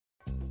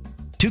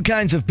2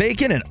 kinds of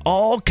bacon and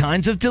all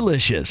kinds of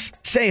delicious.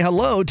 Say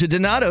hello to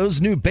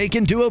Donato's new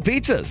Bacon Duo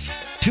pizzas.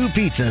 2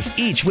 pizzas,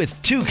 each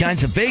with 2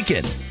 kinds of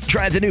bacon.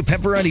 Try the new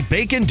Pepperoni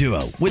Bacon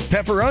Duo with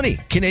pepperoni,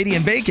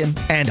 Canadian bacon,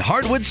 and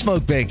hardwood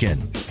smoked bacon.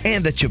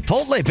 And the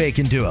Chipotle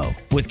Bacon Duo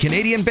with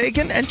Canadian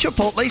bacon and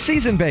Chipotle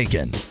seasoned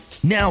bacon.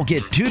 Now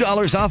get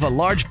 $2 off a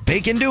large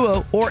Bacon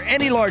Duo or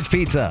any large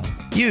pizza.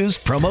 Use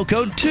promo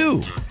code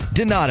 2.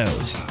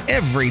 Donato's.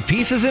 Every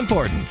piece is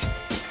important.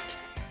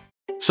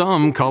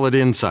 Some call it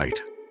insight.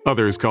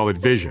 Others call it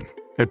vision.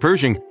 At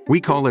Pershing, we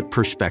call it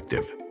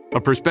perspective. A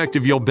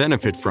perspective you'll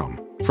benefit from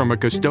a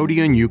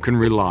custodian you can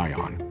rely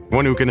on.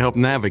 One who can help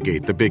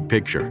navigate the big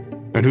picture,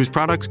 and whose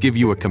products give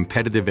you a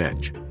competitive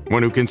edge.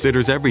 One who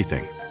considers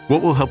everything.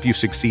 What will help you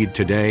succeed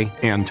today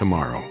and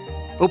tomorrow?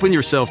 Open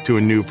yourself to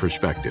a new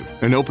perspective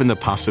and open the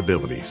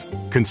possibilities.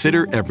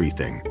 Consider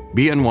everything.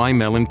 BNY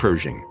Mellon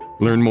Pershing.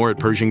 Learn more at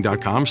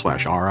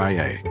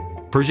Pershing.com/RIA.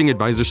 Pershing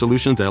Advisor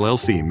Solutions,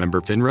 LLC.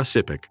 Member FINRA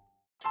SIPC.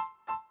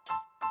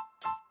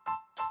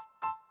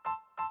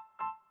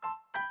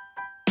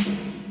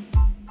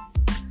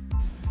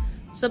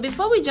 So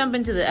before we jump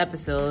into the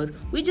episode,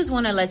 we just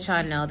want to let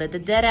y'all know that the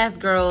Deadass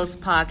Girls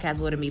podcast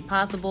wouldn't be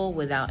possible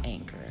without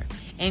Anchor.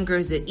 Anchor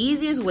is the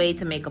easiest way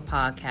to make a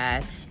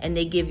podcast, and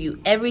they give you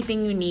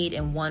everything you need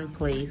in one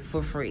place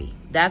for free.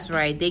 That's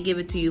right, they give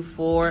it to you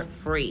for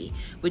free,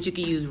 which you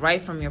can use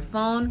right from your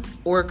phone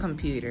or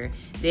computer.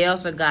 They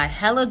also got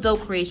hella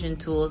dope creation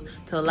tools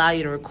to allow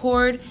you to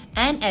record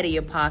and edit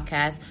your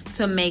podcast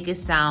to make it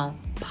sound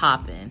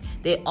poppin'.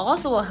 They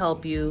also will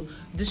help you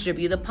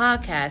distribute the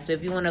podcast. So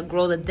if you want to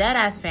grow the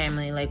Deadass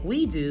family like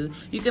we do,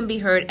 you can be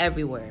heard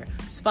everywhere.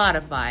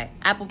 Spotify,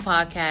 Apple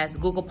Podcasts,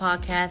 Google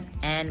Podcasts,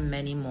 and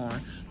many more.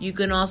 You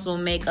can also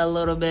make a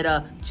little bit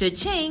of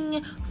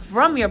cha-ching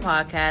from your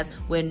podcast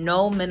with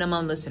no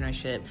minimum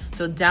listenership.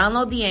 So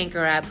download the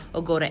Anchor app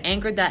or go to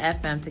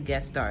anchor.fm to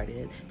get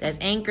started. That's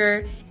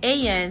Anchor,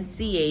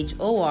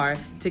 ANCHOR,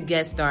 to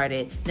get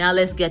started. Now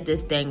let's get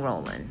this thing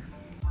rolling.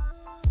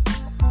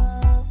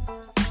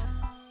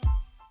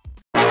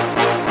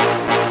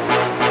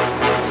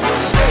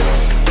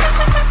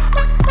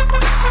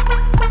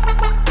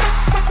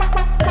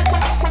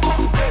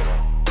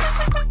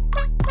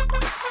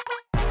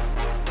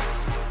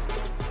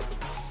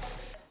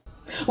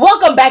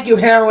 Welcome back, you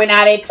heroin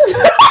addicts.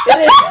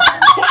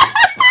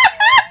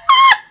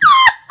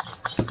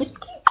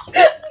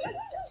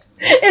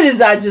 It is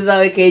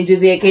Giselle, aka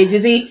Jizzy, aka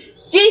Jizzy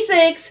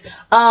G6.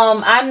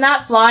 I'm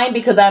not flying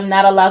because I'm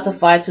not allowed to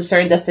fly to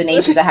certain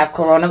destinations that have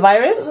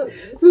coronavirus.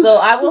 So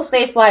I will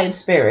stay fly in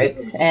spirit,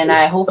 and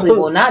I hopefully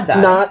will not die.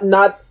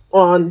 Not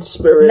on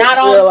Spirit. Not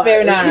on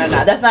airline. Spirit.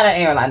 No. That's not an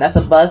airline. That's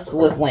a bus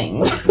with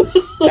wings.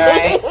 All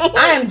right.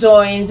 I am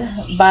joined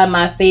by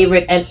my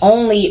favorite and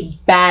only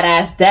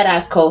badass,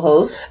 deadass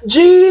co-host,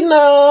 Gina,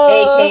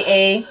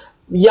 aka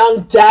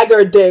Young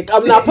Dagger Dick.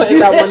 I'm not putting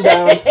that one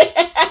down.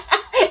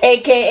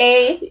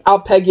 aka I'll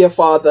peg your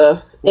father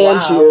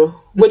and you.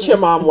 With your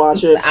mom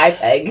watching.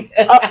 iPeg.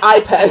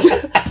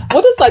 iPeg.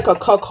 What is like a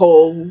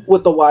cuckold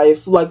with the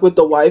wife? Like with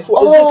the wife? Is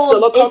it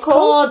still a cuckold? It's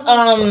called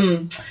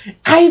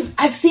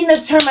I've seen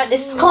the term.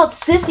 It's called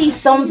sissy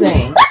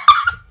something.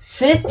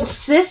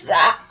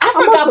 I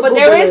forgot, but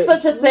there is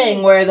such a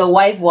thing where the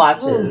wife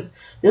watches.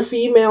 Just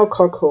female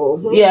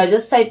cuckold. Yeah,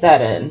 just type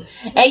that in.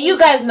 And you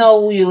guys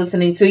know who you're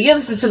listening to. You're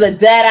listening to the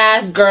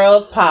Deadass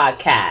Girls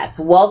podcast.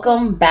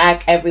 Welcome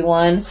back,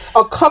 everyone.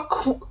 A cuck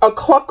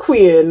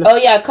queen. Oh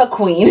yeah, cuck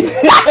queen.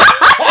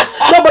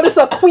 No, but it's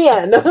a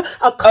queen.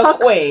 A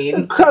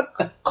queen.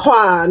 Cuck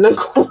queen.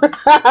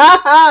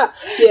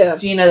 Yeah.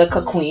 Gina the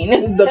cuck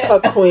queen. The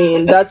cuck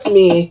queen. That's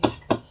me.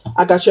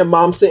 I got your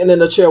mom sitting in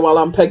the chair while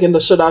I'm pegging the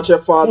shit out your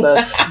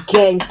father.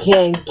 Gang,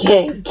 gang,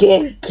 gang,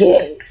 gang,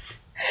 gang.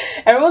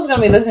 Everyone's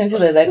gonna be listening to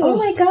it like, oh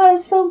my god,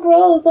 it's so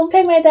gross. Don't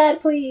peg my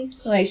dad,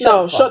 please. Like,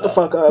 shut the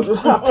fuck up.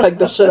 I'll peg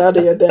the shit out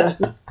of your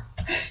dad.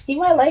 He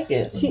might like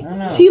it. I don't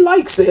know. He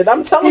likes it.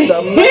 I'm telling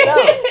them right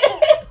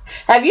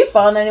now. Have you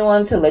found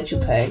anyone to let you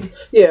peg?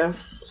 Yeah.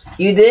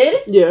 You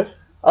did? Yeah.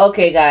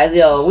 Okay, guys,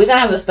 we're gonna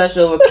have a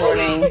special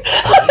recording.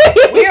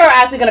 We are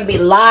actually gonna be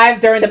live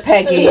during the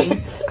pegging.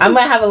 I'm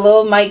gonna have a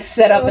little mic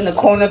set up in the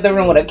corner of the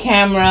room with a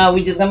camera.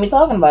 We just gonna be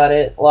talking about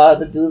it while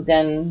the dude's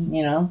getting,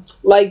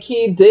 Like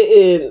he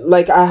didn't.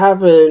 Like I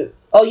haven't.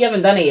 Oh, you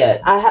haven't done it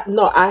yet?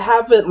 I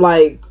haven't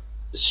like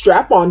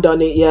strap on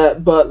done it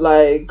yet, but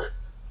like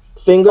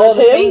fingered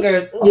him.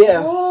 Fingers.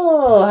 Yeah.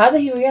 Oh, how did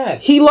he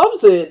react? He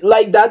loves it.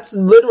 Like that's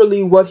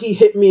literally what he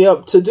hit me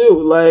up to do.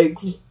 Like.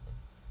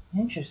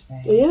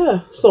 Interesting.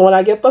 Yeah. So when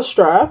I get the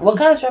strap. What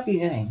kind of strap are you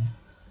getting?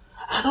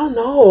 I don't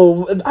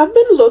know. I've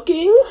been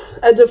looking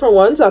at different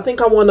ones. I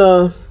think I want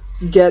to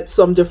get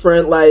some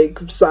different like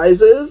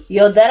sizes.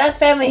 Yo, Deadass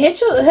family,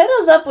 hit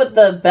us up with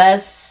the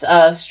best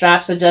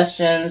strap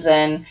suggestions,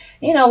 and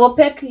we'll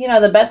pick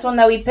the best one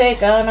that we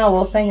pick. I don't know.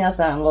 We'll sing y'all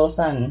something, little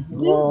something.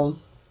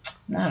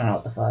 I don't know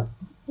what the fuck.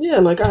 Yeah,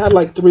 like I had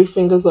like 3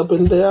 fingers up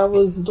in there. I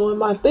was doing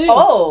my thing.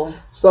 Oh.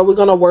 So we're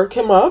gonna work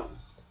him up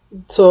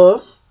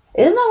to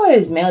Isn't that where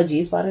his male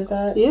G-spot is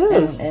at? Yeah.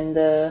 And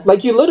the...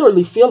 Like, you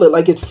literally feel it.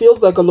 Like, it feels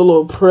like a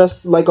little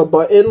press, like a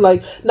button.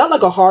 Like, not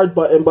like a hard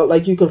button, but,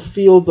 like, you can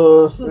feel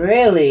the...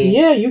 Really?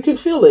 Yeah, you can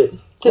feel it.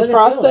 His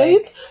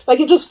prostate, like,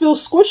 it just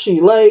feels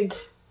squishy. Like...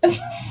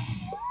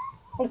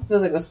 It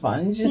feels like a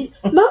sponge.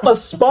 Not a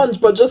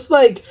sponge, but just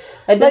like...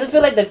 It doesn't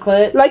feel like the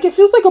clit? Like, it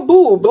feels like a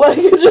boob. Like,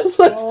 it just,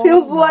 like,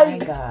 feels like... Oh,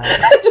 my God.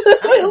 I'm going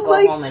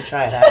to go home and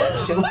try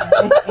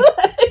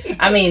that.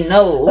 I mean,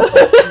 no.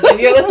 If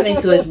you're listening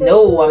to it,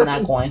 no, I'm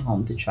not going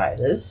home to try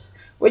this.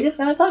 We're just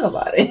going to talk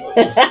about it.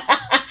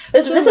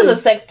 Listen, this is a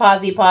sex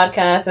posy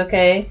podcast,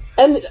 okay?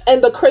 And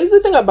the crazy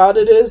thing about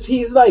it is,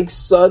 he's, like,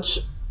 such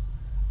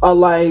a,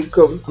 like...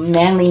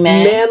 manly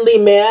man? Manly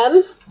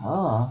man.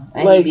 Oh,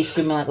 and like, he be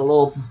screaming like a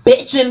little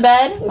bitch in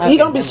bed? He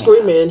don't be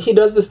screaming. He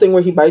does this thing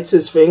where he bites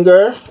his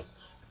finger.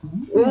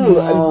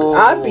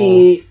 I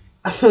be...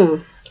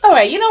 All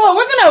right, you know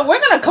what?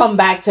 We're gonna come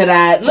back to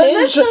that.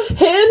 Hinge,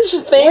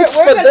 thanks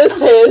for this,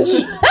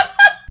 Hinge.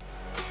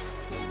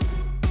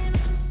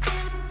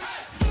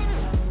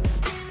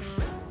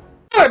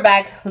 We're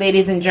back,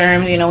 ladies and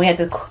germs. You know, we had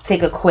to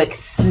take a quick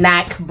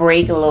snack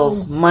break, a little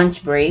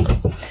munch break.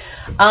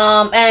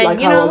 And like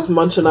you how know, I was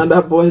munching on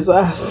that boy's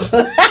ass.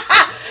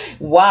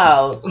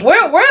 Wow.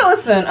 We're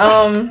listen, as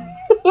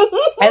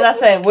I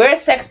said, we're a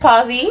sex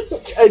posy.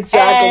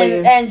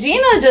 Exactly. And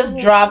Gina just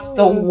dropped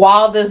the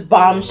wildest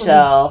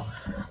bombshell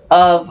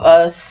of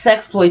a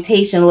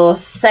sexploitation, little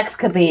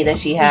sexcapade that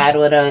she had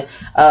with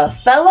a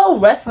fellow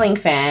wrestling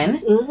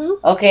fan,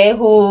 okay,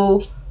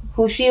 who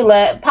she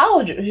let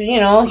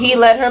he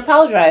let her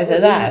powderize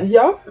his ass.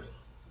 Yup.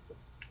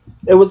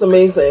 It was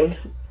amazing.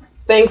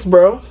 Thanks,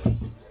 bro.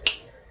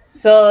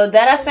 So,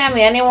 Deadass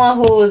family, anyone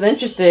who is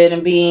interested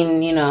in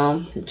being,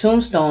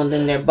 tombstoned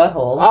in their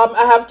butthole.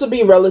 I have to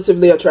be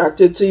relatively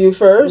attracted to you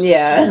first.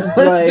 Yeah,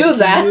 let's do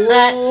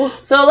that.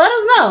 So let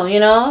us know,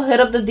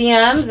 hit up the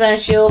DMs and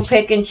she'll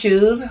pick and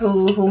choose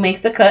who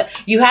makes the cut.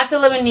 You have to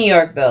live in New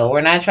York, though. We're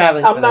not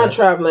traveling. I'm not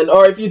traveling.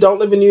 Or if you don't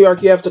live in New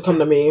York, you have to come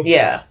to me.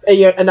 Yeah.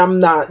 And I'm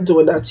not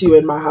doing that to you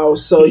in my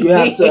house, so you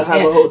have to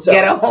have a hotel.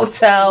 Get a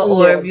hotel,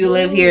 or if you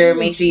live here,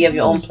 make sure you have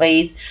your own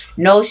place.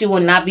 No, she will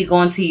not be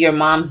going to your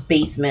mom's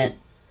basement.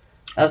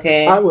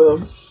 Okay. I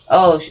will.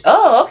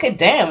 Oh, okay.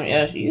 Damn,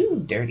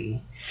 you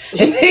dirty. But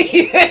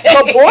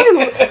boy,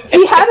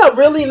 he had a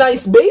really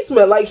nice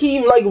basement. Like,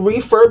 he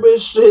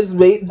refurbished his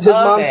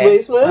mom's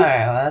basement. All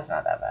right, well, that's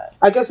not that bad.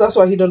 I guess that's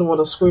why he didn't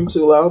want to scream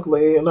too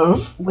loudly,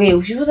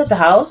 Wait, she was at the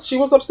house? She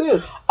was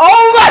upstairs.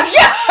 Oh my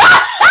God!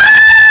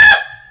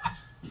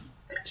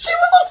 She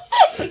was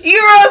upstairs.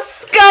 You're a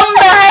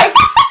scumbag.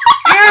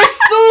 You're a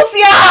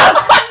sucia.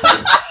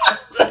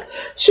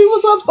 She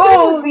was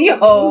upstairs.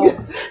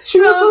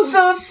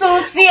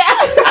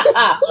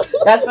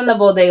 That's from the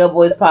Bodega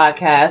Boys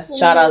podcast.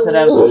 Shout out to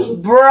them.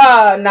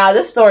 Bruh, now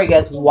this story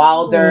gets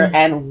wilder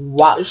and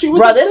wild.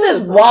 Bruh, this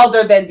is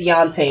wilder than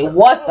Deontay.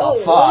 What the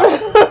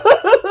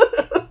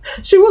fuck?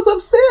 She was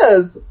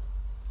upstairs.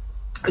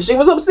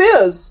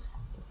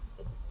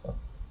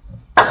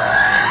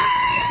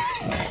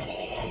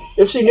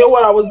 If she knew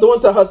what I was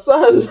doing to her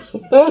son,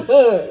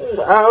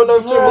 I don't know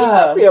if she'd be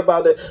happy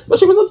about it. But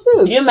she was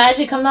upstairs. You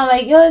imagine coming out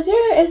like, yo, is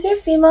your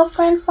female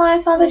friend fine?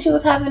 Sounds like she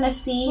was having a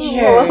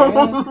seizure.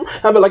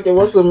 I'd be like, it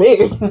wasn't me.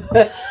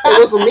 It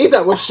wasn't me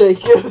that was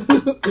shaking.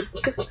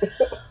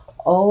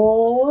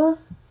 Oh,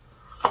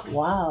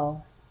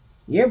 wow.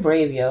 You're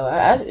brave,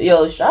 yo.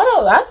 Yo, shout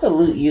out. I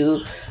salute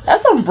you.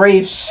 That's some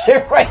brave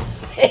shit right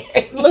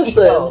there.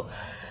 Listen,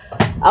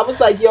 I was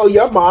like, yo,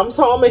 your mom's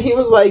home? And he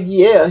was like,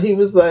 yeah. He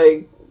was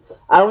like,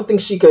 I don't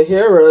think she could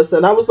hear us.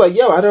 And I was like,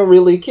 yo, I don't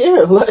really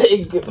care. Like,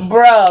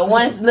 bruh,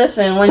 when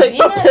take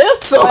my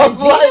pants off.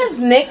 Gina's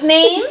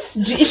nicknames,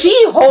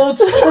 she holds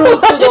true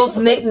to those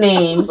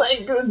nicknames.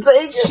 Like, take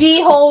it.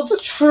 She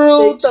holds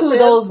true to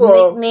those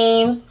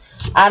nicknames.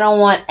 I don't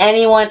want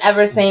anyone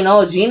ever saying,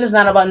 oh, Gina's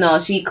not about... No,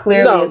 she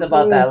clearly is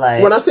about that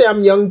life. When I say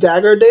I'm young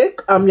dagger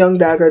dick, I'm young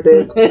dagger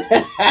dick.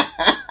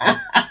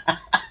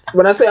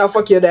 When I say I'll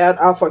fuck your dad,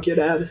 I'll fuck your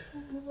dad.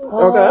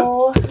 Okay?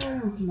 Oh,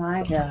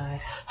 my God.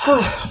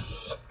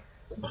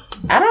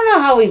 I don't know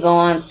how we go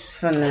on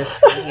from here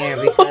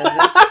because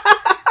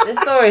this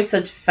story is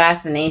such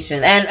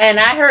fascination, and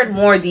I heard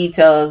more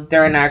details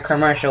during our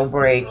commercial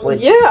break.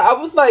 Which, I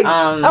was like,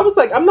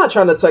 I'm not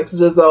trying to text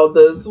Giselle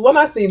this. When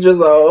I see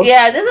Giselle,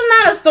 this is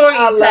not a story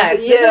you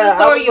text. This is a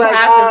story you have to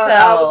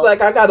tell. I was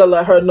like, I gotta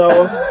let her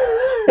know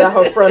that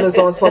her friend is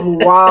on some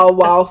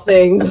wild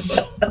things.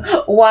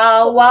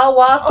 Wild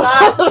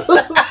thoughts.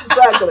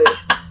 Exactly.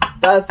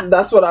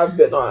 That's what I've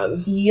been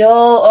on. Yo,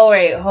 oh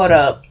wait, hold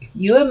up.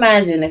 You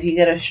imagine if you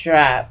get a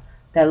strap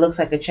that looks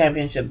like a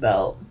championship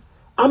belt.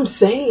 I'm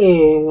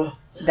saying.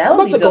 That would I'm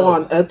about be to dope. go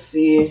on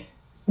Etsy.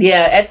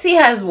 Yeah, Etsy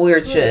has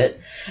weird shit.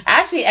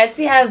 Actually,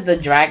 Etsy has the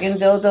dragon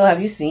dildo.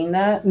 Have you seen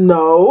that?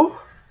 No.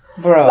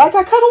 Bro. Like,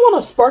 I kind of want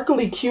a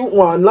sparkly cute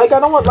one. Like, I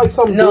don't want, like,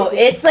 some... No,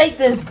 it's like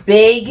this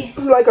big...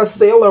 Like a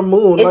Sailor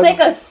Moon. It's like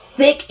a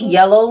thick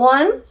yellow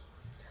one.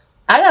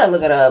 I gotta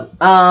look it up.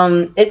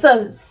 It's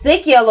a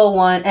thick yellow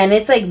one, and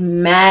it's, like,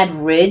 mad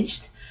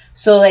ridged.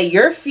 So like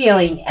you're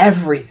feeling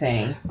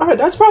everything. All right,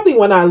 that's probably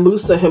when I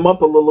loosen him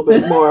up a little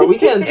bit more. We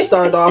can't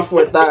start off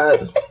with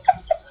that.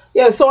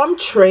 Yeah, so I'm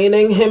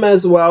training him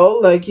as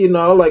well. Like, you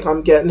know, like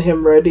I'm getting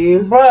him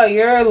ready. Bro,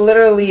 you're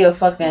literally a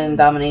fucking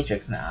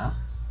dominatrix now.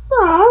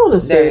 Nah, I want to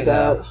say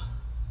that. Go.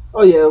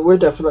 Oh yeah, we're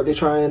definitely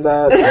trying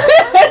that.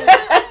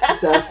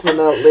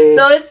 Definitely.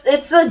 So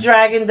it's a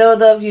dragon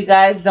dildo. If you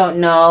guys don't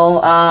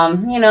know,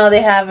 you know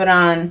they have it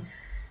on,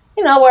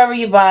 you know, wherever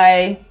you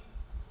buy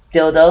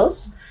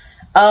dildos.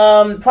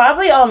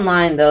 Probably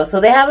online though. So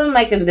they have them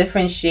like in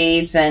different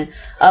shapes and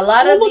a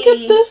lot of. Look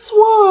at this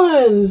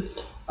one.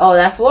 Oh,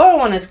 that floral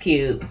one is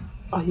cute.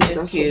 Oh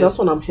yeah, that's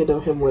what I'm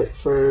hitting him with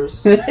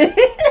first. You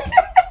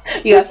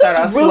gotta start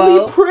off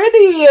slow. Really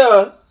pretty.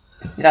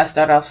 You gotta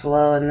start off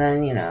slow and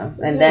then, you know,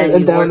 and then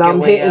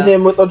I'm hitting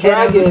him with the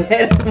dragon.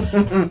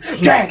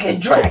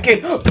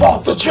 Dragon,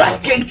 balls,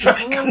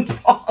 dragon,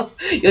 balls.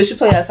 You should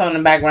play that song in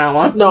the background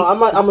one. No, I'm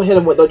gonna hit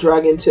him with the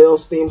Dragon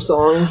Tales theme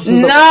song.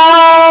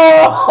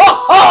 No!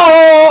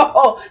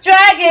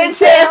 Dragon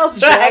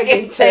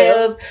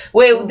Tales.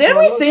 Wait, didn't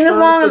we sing this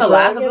song in the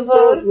last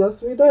episode?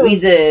 Yes, we did. We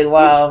did.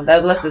 Wow,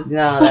 that lets us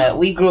know that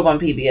we grew up on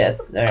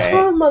PBS. All right.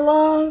 Come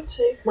along,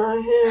 take my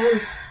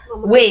hand.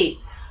 Wait.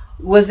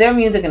 Was there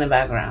music in the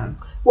background?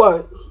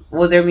 What?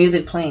 Was there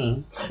music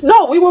playing?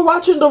 No, we were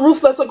watching the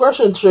Ruthless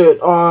Aggression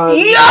shit on.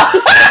 Yeah.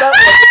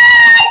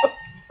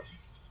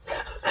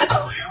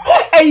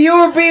 And you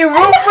were being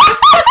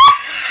ruthless.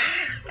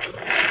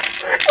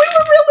 We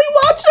were really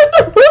watching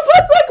the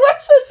Ruthless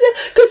Aggression shit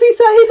because he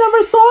said he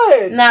never saw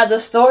it. Now the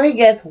story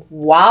gets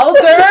wilder.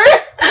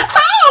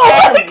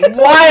 How? And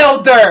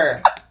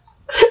wilder.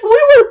 We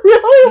were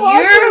really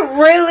watching. You're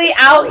really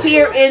out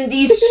here in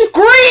these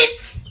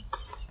streets.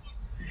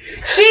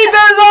 She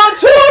does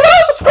onto the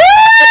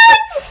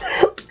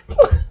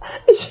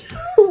streets!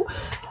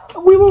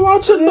 We were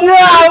watching. No,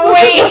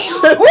 wait!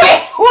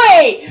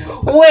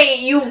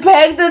 You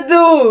pegged the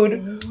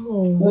dude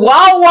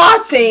while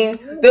watching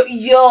the.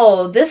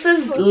 Yo, this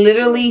is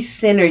literally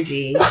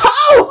synergy.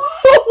 How?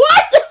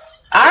 What?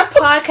 Our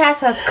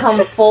podcast has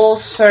come full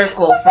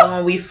circle from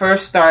when we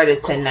first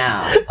started to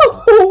now.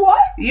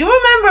 What? You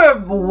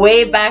remember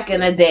way back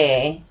in the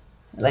day?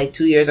 Like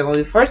 2 years ago when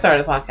we first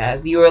started the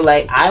podcast, you were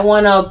like, I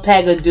want to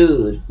peg a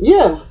dude.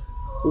 Yeah.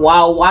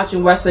 While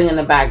watching wrestling in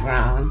the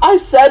background. I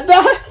said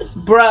that?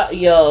 Bruh,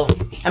 yo,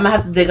 I'm going to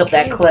have to dig up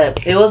that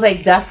clip. It was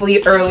like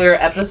definitely earlier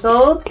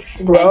episodes.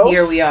 Bro, and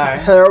here we are.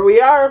 Here we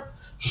are.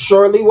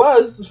 Surely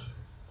was.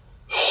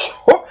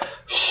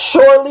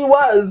 Surely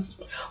was.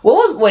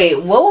 What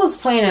was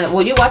playing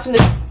were you watching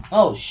this?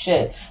 Oh,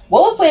 shit.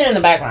 What was playing in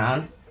the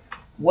background?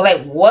 Well,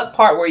 like, what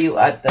part were you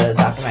at the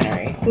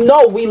documentary?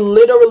 No, we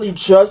literally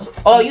just...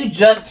 Oh, you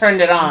just turned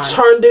it on.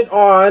 Turned it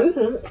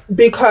on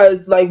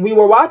because, like, we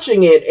were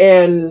watching it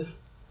and...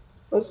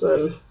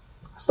 Listen,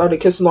 I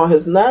started kissing on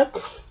his neck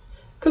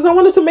because I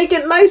wanted to make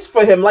it nice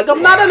for him. Like,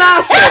 I'm not an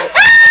asshole.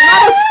 I'm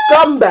not a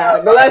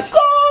scumbag. Like,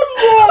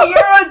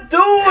 you're a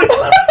dude.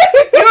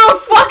 You're a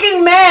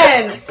fucking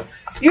man.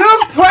 You're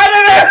a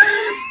predator.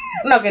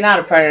 No, okay, not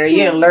a predator. You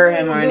didn't lure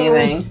him or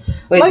anything.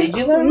 Wait, like, did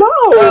you lure him? No.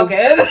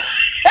 Okay.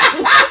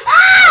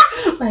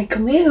 Like,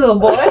 come here, little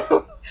boy. Like,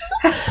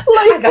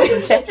 I got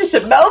some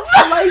championship belts.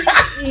 Like,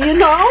 you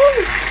know,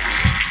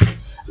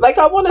 like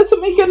I wanted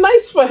to make it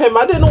nice for him.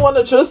 I didn't want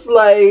to just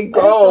like,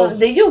 So,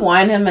 did you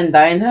wine him and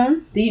dine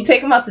him? Did you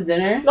take him out to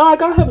dinner? No, I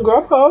got him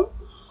Grubhub.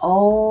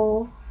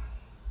 Oh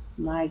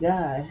my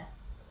god.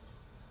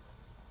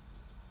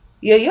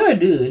 Yeah, you're a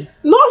dude.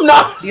 No, I'm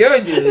not. You're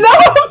a dude. No,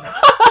 I'm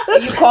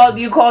not.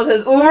 You called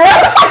his Uber.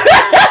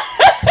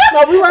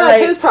 No, we were at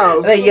his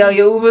house. Like, yo,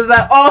 your Uber's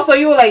like, oh, so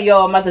you were like,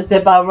 yo, I'm about to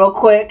tip out real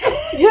quick.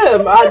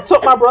 Yeah, I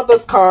took my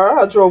brother's car.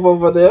 I drove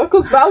over there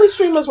because Valley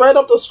Stream is right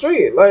up the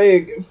street.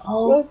 Like, it's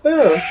right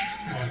there.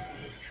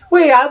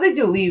 Wait, how did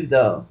you leave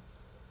though?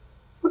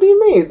 What do you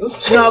mean?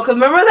 No, because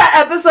remember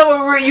that episode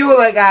where you were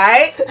like,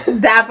 alright,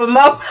 dap him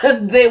up?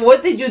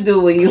 What did you do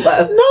when you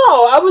left?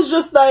 No, I was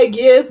just like,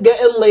 yeah, it's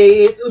getting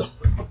late.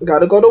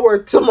 Gotta go to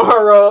work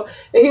tomorrow.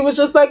 And he was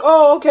just like,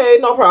 oh, okay,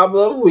 no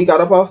problem. We got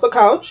up off the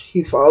couch.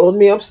 He followed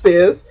me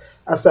upstairs.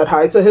 I said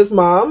hi to his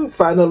mom.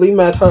 Finally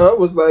met her.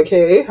 Was like,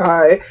 hey,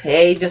 hi.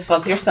 Hey, just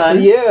fucked your son.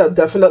 Yeah,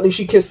 definitely.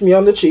 She kissed me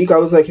on the cheek. I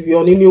was like, if you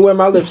only knew where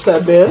my lips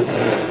had been.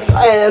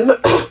 And...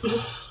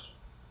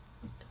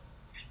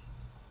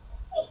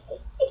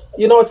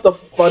 You know what's the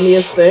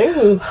funniest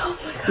thing?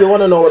 You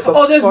want to know what the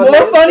there's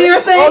more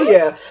funnier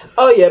things?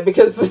 Oh yeah,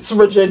 because it's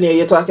Virginia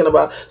you're talking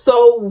about.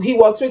 So he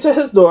walks me to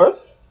his door.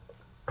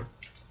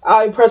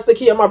 I press the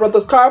key on my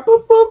brother's car.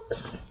 Boop, boop.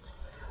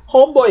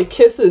 Homeboy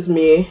kisses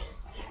me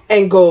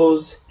and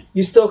goes,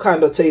 you still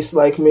kind of taste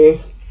like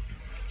me.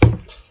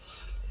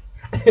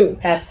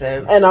 That's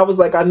it. And I was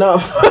like, I know.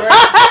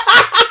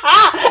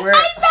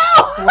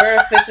 We're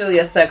officially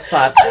a sex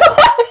podcast.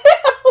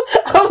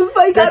 I was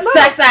like, the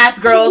Sex Ass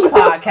Girls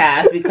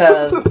podcast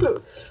because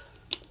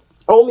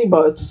only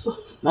butts.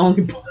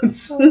 Only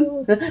butts.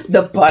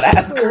 The butt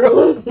ass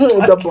girls.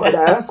 The butt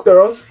ass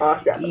girls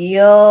podcast.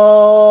 Yo.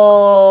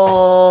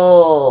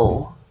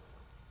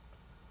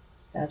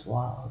 That's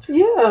wild.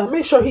 Yeah,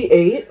 make sure he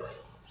ate.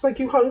 It's like,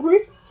 you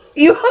hungry?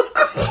 You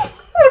hungry?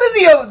 What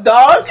is he, a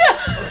dog?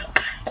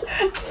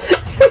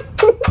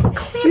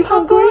 You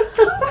hungry?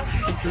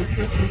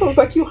 I was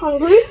like, you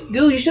hungry?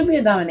 Dude, you should be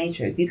a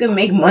dominatrix. You can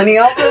make money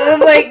off of this.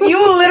 Like,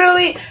 you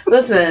literally...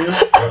 Listen.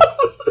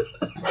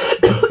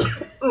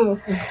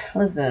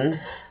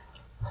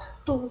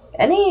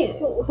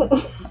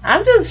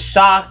 I'm just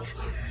shocked.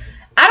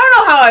 I don't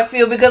know how I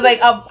feel because, like,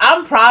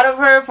 I'm proud of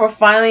her for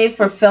finally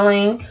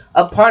fulfilling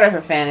a part of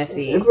her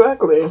fantasy.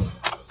 Exactly.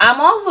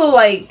 I'm also,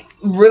 like,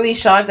 really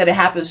shocked that it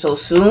happened so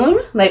soon.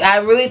 Like, I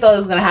really thought it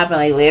was going to happen,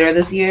 like, later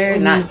this year,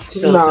 not so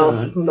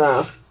soon.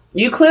 No.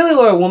 You clearly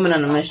were a woman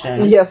on a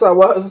mission. Yes, I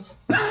was.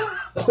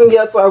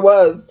 Yes, I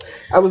was.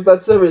 I was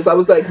that serious. I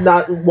was like,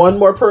 not one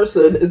more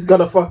person is going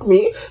to fuck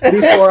me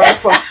before I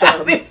fuck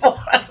them.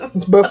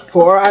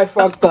 Before I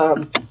fuck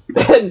them.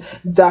 And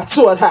that's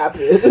what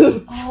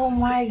happened. Oh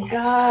my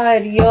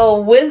god,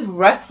 yo, with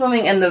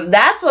wrestling and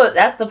that's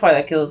the part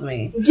that kills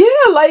me. Yeah,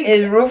 like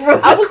is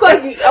Ruthless. I was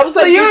like,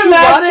 so you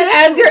imagine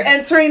as you're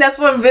entering, that's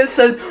when Vince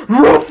says,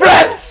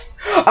 "Ruthless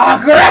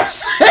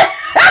aggression."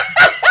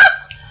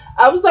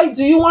 I was like,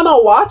 do you want to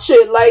watch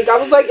it? Like, I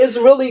was like, it's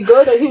really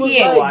good, and he was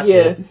like,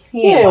 yeah,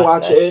 he ain't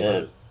watch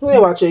it. He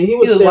didn't watch it. He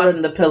was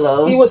watching the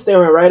pillow. He was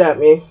staring right at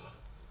me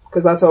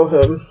because I told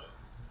him,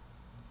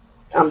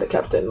 I'm the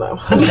captain now.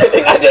 I'm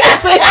kidding. I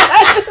didn't say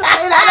that.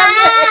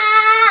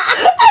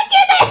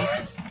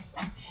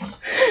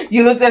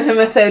 You looked at him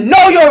and said,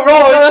 "No, you're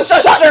wrong.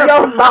 Shut your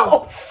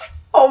mouth."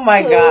 Oh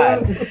my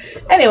god.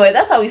 Anyway,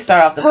 that's how we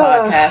start off the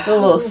podcast with a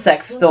little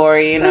sex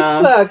story, you know.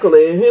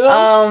 Exactly. You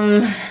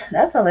know?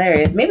 That's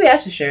hilarious. Maybe I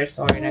should share a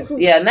story next.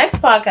 Yeah, next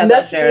podcast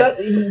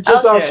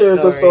I'll share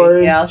a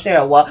story. Yeah, I'll share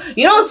a well.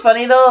 You know what's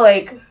funny though?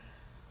 Like,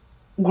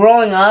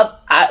 growing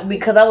up,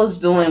 because I was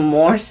doing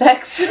more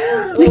sex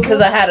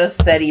because I had a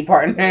steady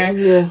partner.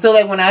 Yeah. So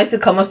like when I used to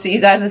come up to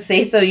you guys and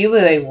say so, you'd be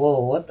like,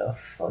 "Whoa, what the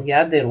fuck?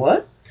 Yeah, I did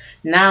what?"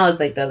 Now it's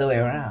like the other way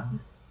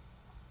around.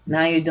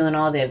 Now you're doing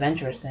all the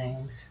adventurous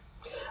things.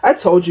 I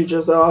told you,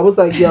 Giselle. I was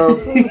like, yo,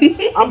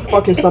 I'm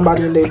fucking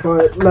somebody in their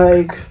butt.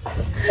 Like,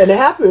 and it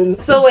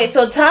happened. So wait,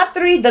 so top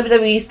 3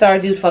 WWE star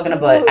dude fucking a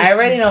butt. I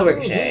already know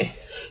Ricochet.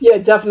 Yeah,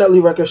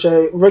 definitely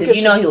Ricochet.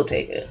 You know he'll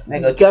take it.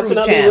 Like a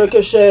definitely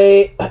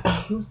Ricochet.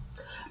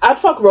 I'd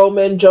fuck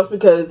Roman just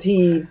because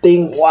he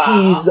thinks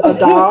he's a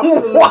dom.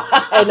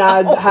 And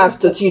I'd have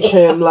to teach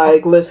him,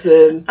 like,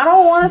 listen. I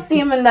don't want to see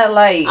him in that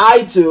light.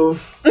 I do.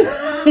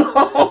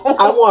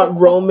 I want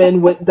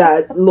Roman with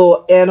that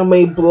little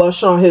anime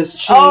blush on his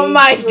cheek. Oh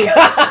my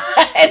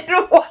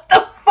god. What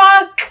the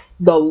fuck?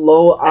 The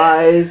low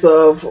eyes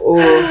of,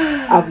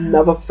 I've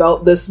never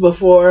felt this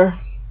before.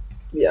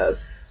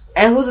 Yes.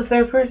 And who's the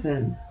third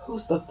person?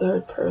 Who's the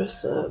third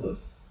person?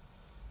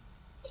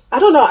 I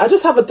don't know. I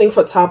just have a thing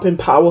for top and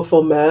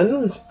powerful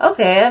men.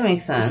 Okay, that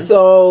makes sense.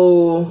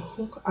 So,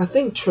 I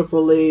think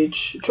Triple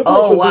H. Triple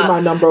H would be my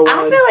number one.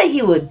 I feel like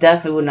he would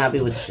not be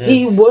with the shits.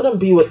 He wouldn't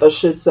be with the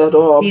shits at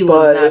all. He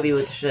would not be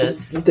with the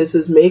shits. This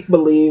is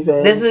make-believe.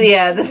 This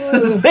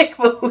is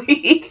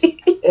make-believe.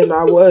 And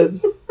I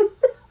would.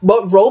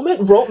 But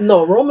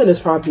Roman is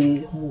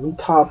probably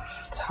top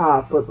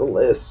of the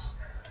list.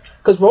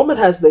 Because Roman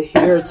has the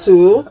hair,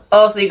 too.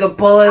 Oh, so you can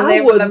pull his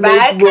hair from the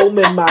back? I would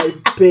make Roman my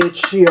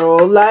bitch, yo.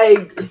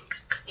 Like,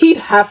 he'd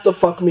have to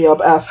fuck me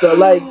up after.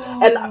 Like,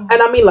 and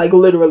I mean, like,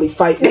 literally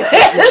fight me.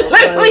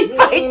 Literally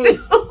fight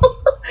you.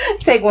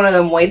 Take one of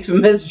them weights from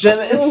Miss Jim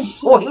and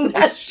swing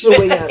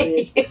at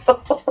me.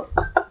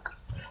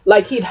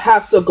 Like, he'd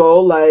have to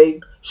go,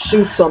 like,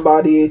 shoot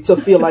somebody to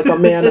feel like a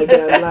man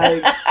again.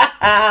 Like,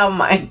 oh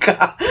my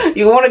god.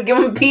 You want to give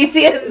him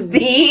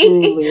PTSD?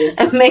 Truly.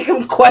 And make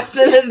him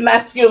question his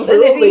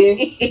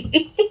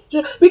masculinity?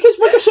 Because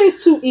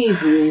Ricochet's too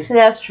easy.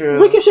 That's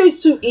true.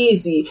 Ricochet's too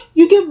easy.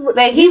 You give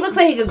like he looks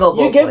like he could go both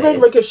ways. You give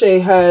him Ricochet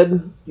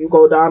head, you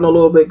go down a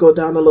little bit, go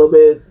down a little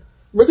bit.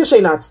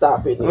 Ricochet not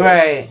stopping you.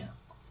 Right.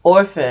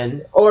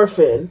 Orphan.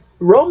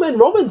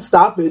 Roman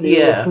stopping you.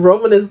 Yeah.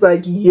 Roman is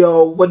like,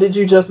 yo, what did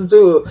you just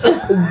do?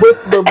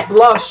 With the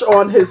blush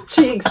on his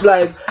cheeks,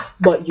 like,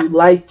 but you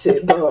liked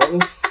it though.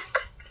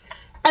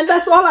 And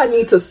that's all I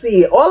need to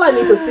see. All I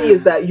need to see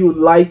is that you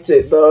liked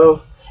it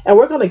though. And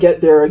we're gonna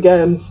get there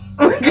again.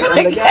 We're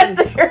gonna get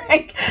there.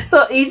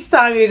 So each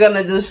time you're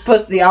gonna just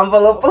push the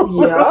envelope a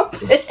little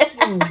bit.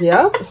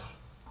 Yep.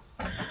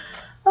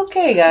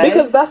 Okay, guys.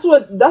 Because that's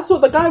what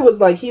the guy was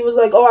like. He was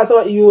like, "Oh, I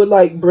thought you would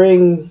like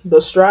bring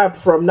the strap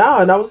from now,"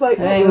 and I was like,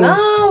 hey,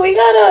 "No, we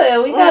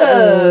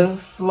gotta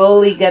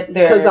slowly get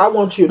there." Because I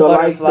want you to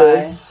like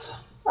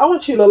this. I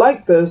want you to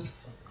like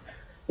this.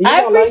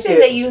 I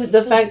appreciate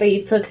the fact that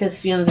you took his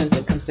feelings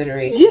into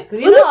consideration.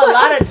 Because a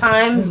lot of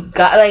times,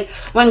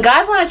 when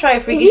guys want to try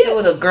freaky shit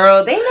with a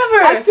girl, they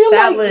never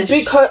establish.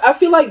 Because I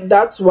feel like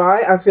that's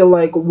why I feel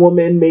like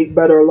women make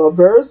better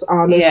lovers,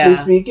 honestly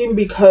speaking,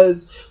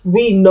 because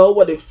we know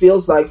what it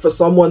feels like for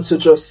someone to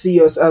just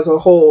see us as a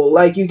whole.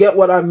 Like, you get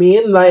what I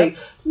mean? Like,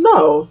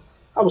 no,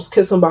 I was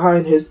kissing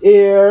behind his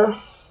ear.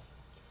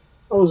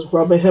 I was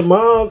rubbing him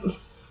up.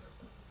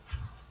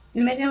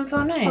 You making him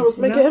feel nice. I was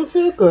making him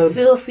feel good.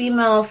 Feel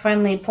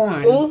female-friendly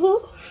porn.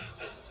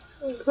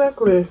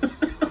 Exactly.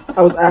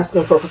 I was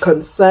asking for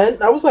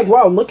consent. I was like,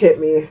 wow, look at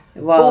me.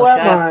 Well, who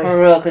am I? For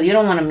real, because you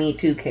don't want a Me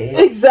Too case.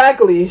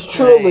 Exactly.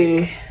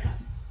 Truly. Like,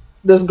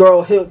 this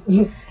girl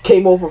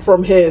came over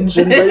from Hinge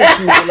and raped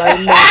me. Like,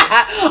 no.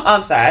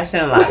 I'm sorry, I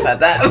shouldn't laugh at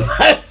that.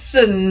 I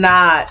should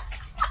not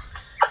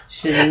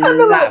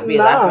be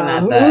laughing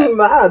at that.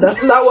 Nah,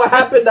 that's not what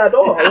happened at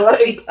all.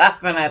 Like,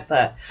 laughing at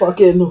that.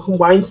 Fucking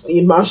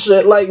Weinstein, my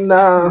shit. Like,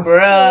 nah.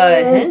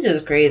 Bruh, Hinge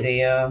is crazy,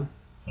 yo.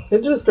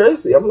 Hinge is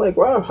crazy. I'm like,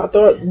 wow, I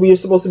thought we were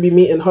supposed to be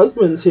meeting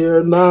husbands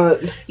here,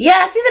 not... Yeah,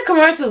 I see the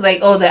commercials like,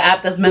 oh, the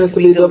app that's meant to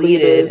be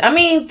deleted. I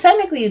mean,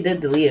 technically you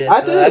did delete it.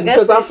 I did,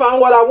 because I found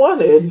what I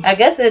wanted. I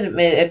guess it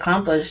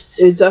accomplished.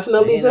 It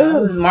definitely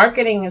did.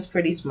 Marketing is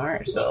pretty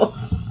smart, so...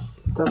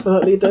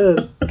 Definitely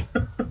did.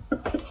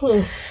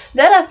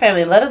 Deadass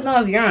family, let us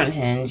know if you're on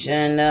Hinge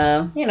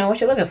and what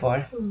you're looking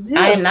for. Yeah.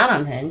 I am not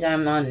on Hinge.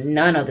 I'm on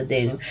none of the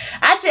dating.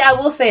 Actually, I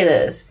will say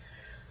this.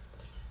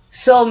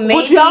 So maybe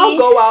would y'all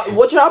go out?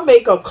 Would y'all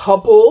make a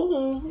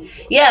couple?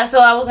 Yeah. So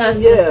I was gonna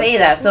say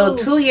that. So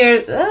 2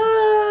 years,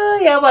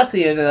 about 2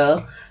 years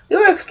ago, we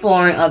were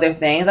exploring other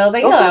things. I was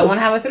like, I want to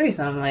have a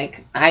threesome. I'm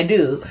like, I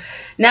do.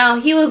 Now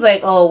he was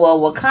like, oh well,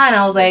 what kind?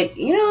 I was like,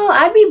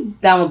 I'd be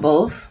down with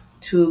both.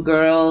 2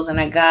 girls and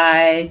a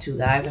guy, 2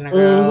 guys and a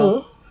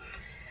girl.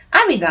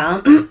 I'd be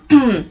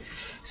down.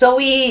 So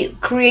we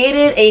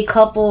created a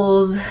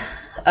couple's,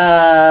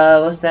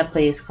 what's that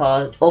place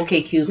called?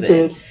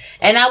 OkCupid.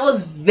 And I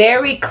was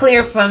very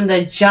clear from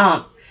the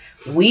jump.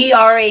 We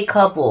are a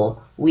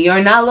couple. We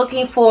are not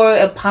looking for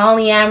a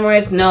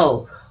polyamorous.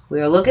 No.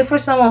 We are looking for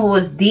someone who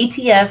is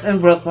DTF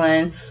in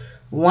Brooklyn.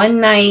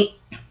 One night,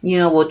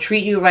 we'll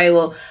treat you right.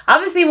 Well,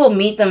 obviously we'll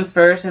meet them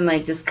first and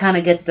like just kind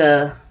of get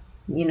the...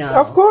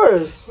 Of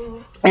course.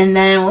 And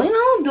then,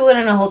 do it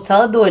in a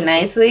hotel, do it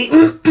nicely.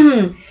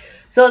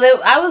 So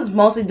I was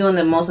mostly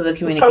doing most of the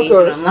communication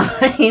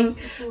online.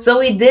 So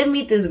we did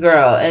meet this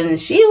girl, and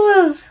she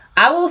was,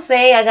 I will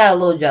say, I got a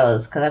little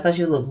jealous because I thought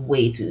she looked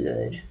way too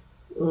good.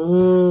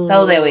 So I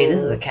was like, wait, this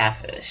is a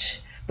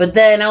catfish. But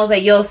then I was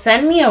like, yo,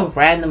 send me a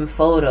random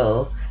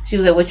photo. She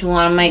was like, what you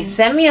want? I'm like,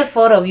 send me a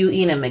photo of you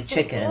eating a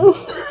McChicken.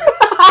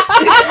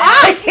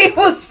 Like, it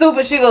was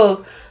stupid. She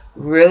goes,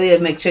 really, a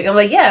McChicken? I'm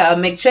like, yeah, a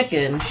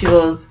McChicken. She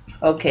goes,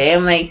 okay.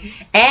 I'm like,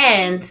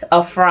 and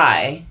a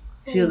fry.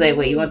 She was like,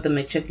 wait, you want the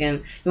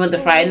McChicken? You want the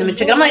fry and the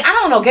McChicken? I'm like, I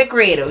don't know, get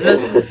creative.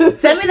 Just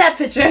send me that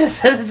picture and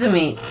send it to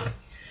me.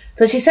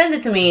 So she sent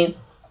it to me.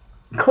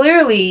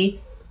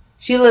 Clearly,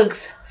 she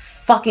looks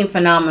fucking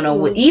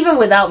phenomenal, even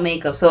without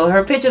makeup. So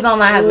her pictures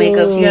online have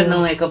makeup. She has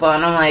no makeup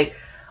on. I'm like,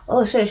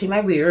 oh shit, she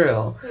might be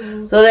real.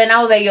 So then I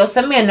was like, yo,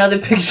 send me another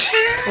picture.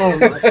 Oh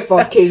my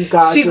fucking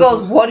god. She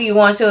goes, what do you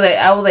want? She was like,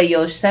 I was like,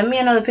 yo, send me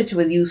another picture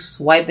with you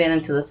swiping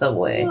into the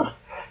subway.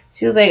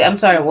 She was like, I'm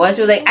sorry, what?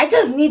 She was like, I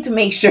just need to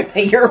make sure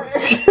that you're real.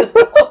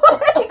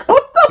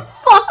 What the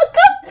fuck?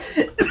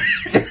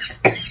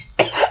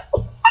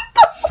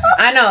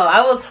 I know,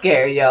 I was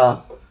scared,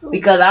 yo.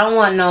 Because I don't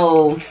want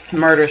no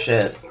murder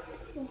shit.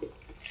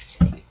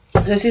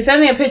 So she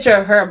sent me a picture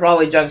of her at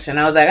Broadway Junction.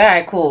 I was like,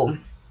 alright, cool.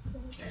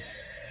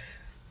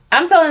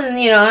 I'm telling,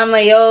 I'm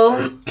like,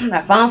 yo,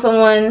 I found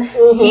someone.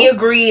 He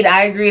agreed.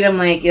 I agreed. I'm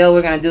like, yo,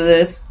 we're going to do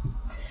this.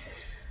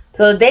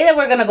 So the day that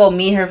we're going to go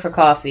meet her for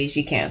coffee,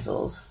 she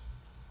cancels.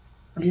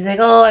 She's like,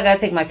 oh, I got to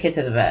take my kid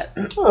to the vet.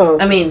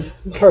 I mean,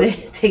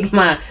 take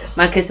my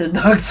kid to the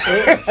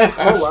doctor.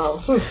 Oh,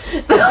 wow.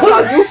 So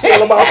how you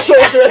feel about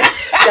children?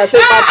 Got to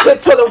take my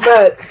kid to the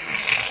vet.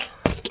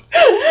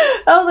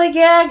 I was like,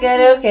 yeah, I get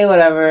it. Okay,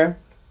 whatever.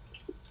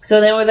 So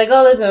then we're like,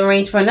 oh, let's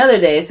arrange for another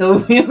day. So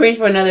we arrange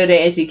for another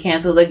day, and she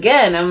cancels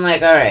again. I'm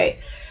like, all right.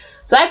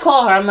 So I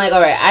call her. I'm like,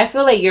 all right, I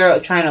feel like you're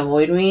trying to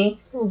avoid me.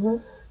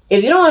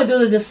 If you don't want to do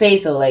this, just say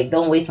so. Like,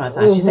 don't waste my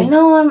time. She's like,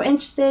 no, I'm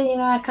interested.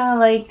 I kind of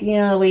like,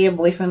 the way your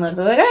boyfriend looks.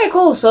 I'm like, all right,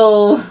 cool.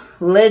 So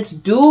let's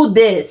do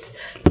this.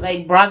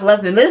 Like Brock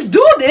Lesnar, let's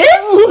do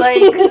this.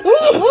 Like,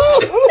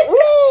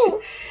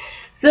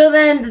 so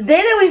then the day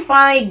that we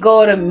finally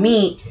go to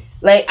meet,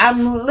 like,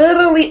 I'm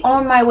literally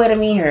on my way to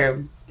meet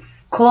her.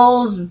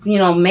 Clothes,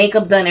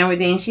 makeup done,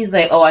 everything. She's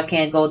like, oh, I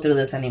can't go through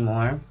this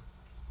anymore.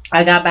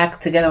 I got back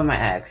together with my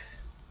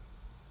ex.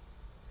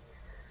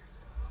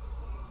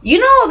 You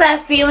know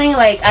that feeling?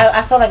 Like,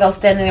 I felt like I was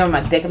standing there with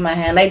my dick in my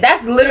hand. Like,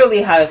 that's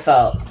literally how it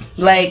felt.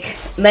 Like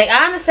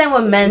I understand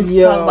what men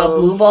talk about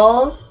blue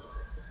balls.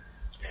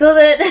 So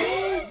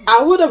that...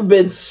 I would have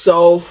been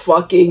so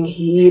fucking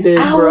heated,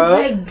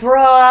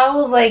 bro. I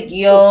was like,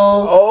 yo.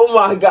 Oh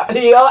my god.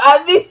 Yo,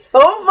 I'd be so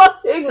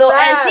fucking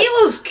mad. And she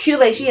was cute.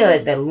 Like, she had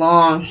like the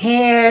long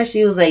hair.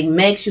 She was like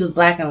mixed. She was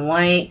black and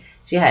white.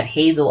 She had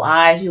hazel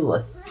eyes. She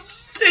was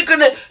sick of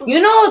it.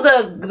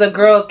 The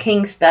girl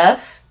King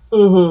Steph?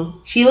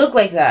 She looked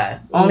like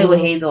that. Only with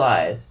hazel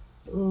eyes.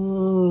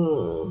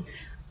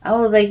 I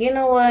was like, you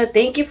know what?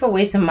 Thank you for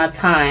wasting my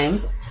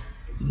time,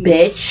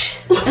 bitch.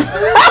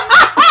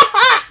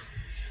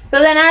 So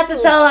then I had to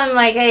tell him,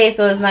 like, hey,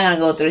 so it's not going to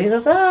go through. He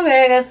goes, oh,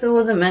 okay, I guess it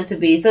wasn't meant to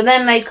be. So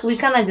then, like, we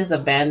kind of just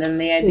abandoned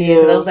the idea.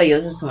 Because I was like, yo,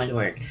 this is too much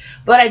work.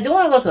 But I do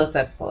want to go to a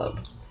sex club.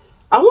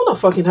 I want to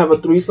fucking have a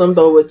threesome,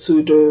 though, with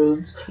 2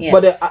 dudes. Yes.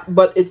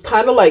 But it's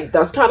kind of like,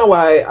 that's kind of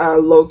why I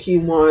low-key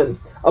want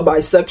a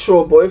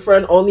bisexual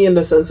boyfriend, only in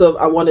the sense of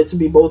I want it to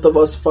be both of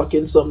us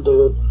fucking some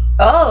dude.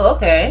 Oh,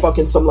 okay.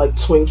 Fucking some, like,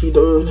 Twinkie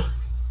dude.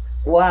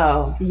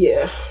 Wow.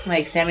 Yeah.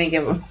 Like Sammy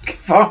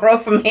Guevara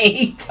from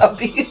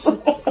AEW.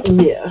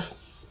 Yeah.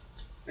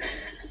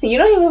 You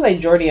know he looks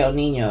like Jordi El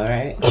Nino,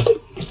 right?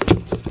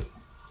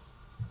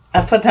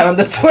 I put that on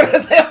the Twitter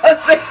the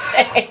other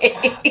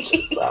day.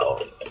 So.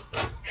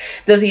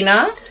 Does he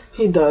not?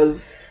 He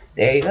does.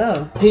 There you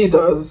go. He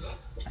does.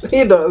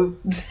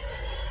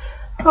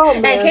 Oh,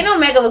 man. And Kenny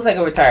Omega looks like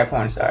a retired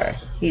porn star.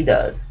 He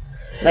does.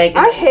 Like,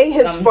 I hate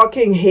his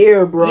fucking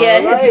hair, bro.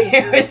 Yeah, his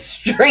hair is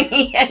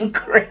stringy and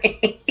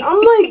gray. I'm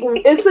like,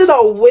 is it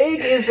a wig?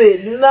 Is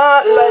it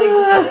not?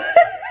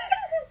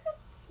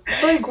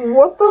 Like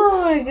what the?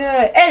 Oh my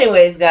god.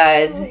 Anyways,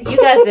 guys, you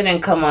guys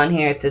didn't come on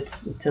here to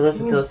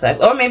listen to a sex,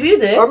 or maybe you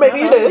did.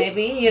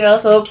 Maybe,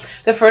 so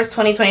the first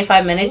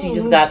 20-25 minutes you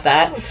just got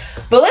that.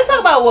 But let's talk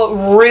about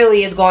what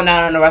really is going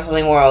on in the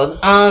wrestling world.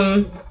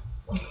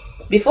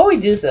 Before we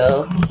do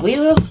so, we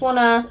have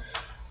some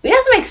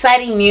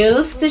exciting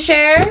news to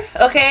share,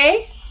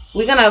 okay?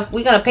 We're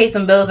gonna pay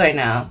some bills right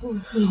now.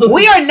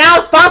 We are now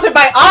sponsored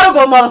by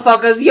Audible,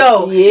 motherfuckers.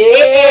 Yo, yeah.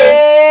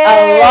 It is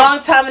a long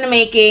time in the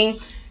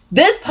making.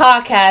 This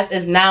podcast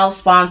is now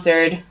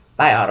sponsored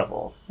by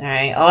Audible. All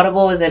right,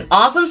 Audible is an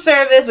awesome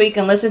service where you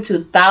can listen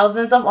to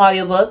thousands of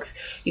audiobooks.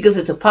 You can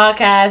listen to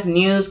podcasts,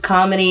 news,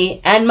 comedy,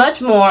 and much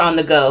more on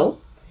the go.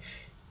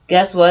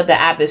 Guess what? The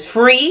app is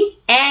free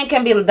and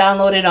can be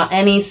downloaded on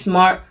any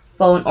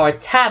smartphone or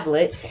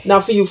tablet.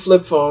 Not for you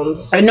flip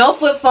phones. No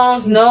flip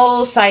phones,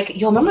 no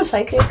psychic. Yo, remember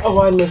Psychics?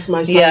 Oh, I miss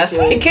my Psychics. Yeah,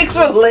 Psychics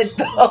were lit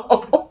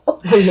though.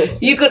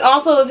 You could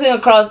also listen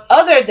across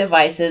other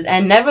devices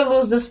and never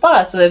lose the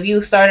spot. So if you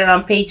started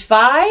on page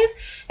 5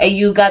 and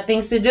you got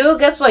things to do,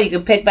 guess what? You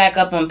can pick back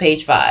up on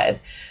page 5.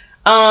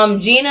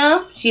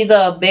 Gina, she's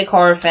a big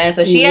horror fan,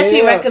 so she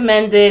actually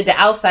recommended The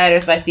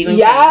Outsiders by Stephen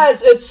King.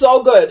 Yes, it's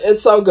so good.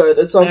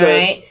 All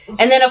right.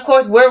 And then, of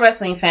course, we're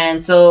wrestling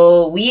fans,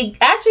 so we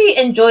actually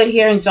enjoyed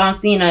hearing John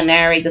Cena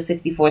narrate The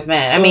 64th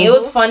Man. I mean, it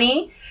was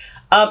funny.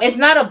 It's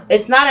not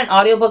an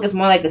audiobook, it's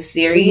more like a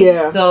series.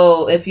 Yeah.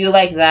 So if you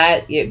like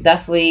that, you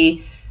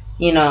definitely,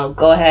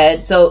 go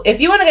ahead. So if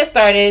you want to get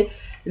started,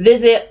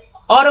 visit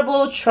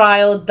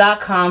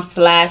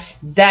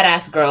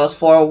audibletrial.com/deadassgirls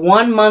for a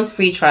 1 month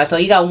free trial. So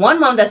you got 1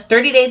 month, that's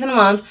 30 days in a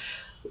month.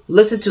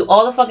 Listen to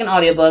all the fucking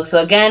audiobooks.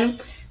 So again,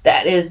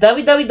 that is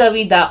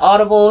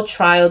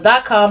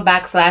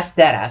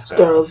www.audibletrial.com/deadassgirls.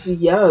 Girls,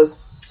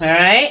 yes. All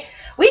right.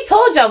 We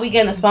told y'all we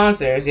getting the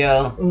sponsors, yo.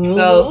 Mm-hmm.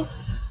 So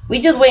we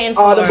just waiting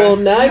for Audible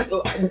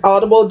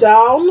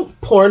down,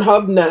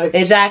 Pornhub next.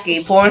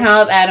 Exactly.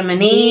 Pornhub, Adam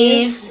and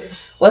Eve.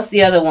 What's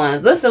the other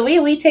ones? Listen,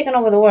 we taking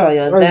over the world,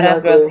 yo. Exactly.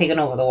 Deadass Girls taking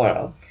over the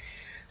world.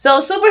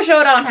 So Super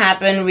Showdown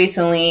happened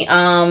recently.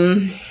 I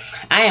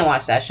ain't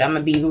watched that shit. I'm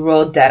gonna be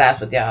real deadass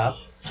with y'all.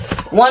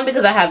 1,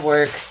 because I have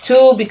work.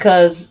 2,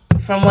 because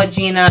from what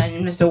Gina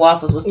and Mr.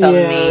 Waffles was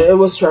telling me, it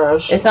was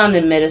trash. It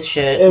sounded mid as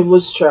shit. It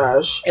was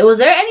trash. Was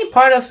there any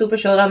part of Super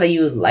Showdown that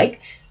you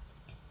liked?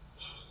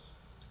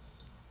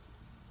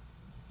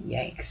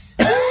 Yikes.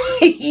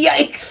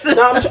 Yikes.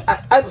 No,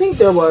 I think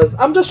there was.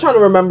 I'm just trying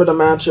to remember the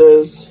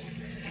matches.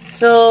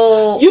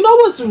 So, you know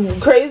what's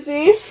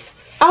crazy?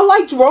 I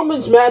liked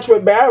Roman's match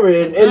with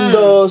Baron in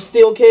the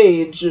steel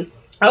cage.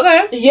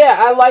 Okay. Yeah,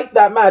 I liked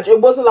that match. It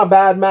wasn't a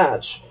bad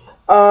match.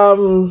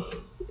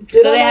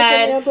 They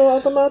had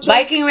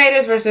Viking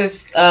Raiders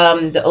versus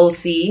the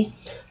OC.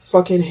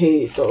 Fucking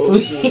hate the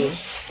OC.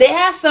 They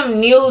had some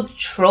new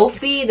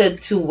trophy, the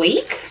To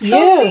Wake trophy.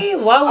 Yeah.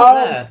 What was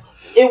that?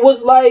 It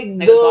was like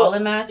a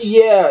gauntlet match?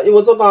 Yeah, it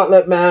was a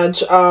gauntlet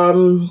match.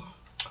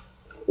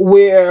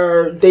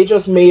 Where they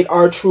just made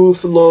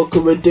R-Truth look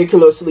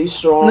ridiculously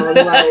strong.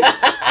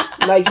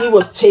 Like he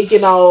was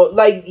taken out,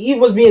 like he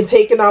was being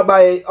taken out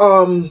by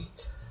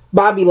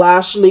Bobby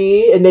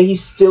Lashley, and then he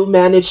still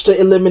managed to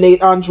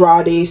eliminate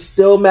Andrade,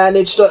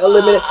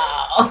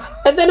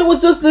 and then it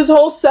was just this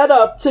whole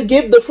setup to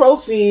give the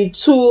trophy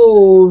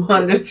to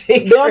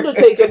The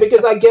Undertaker,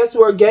 because I guess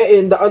we're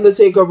getting The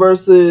Undertaker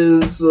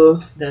versus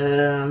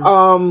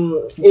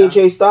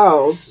AJ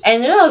Styles.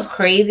 And you know what's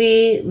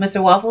crazy?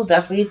 Mr. Waffles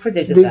definitely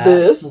predicted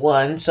that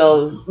one.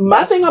 So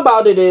my thing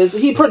about it is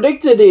he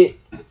predicted it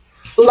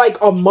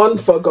like a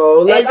month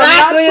ago. Like,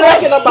 exactly. I'm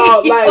not talking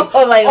about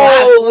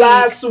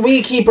last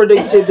week he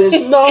predicted this.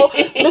 No,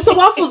 Mr.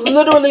 Waffles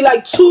literally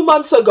like 2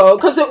 months ago,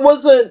 because it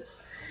was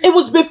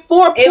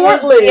before Portland. It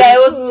was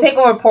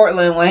TakeOver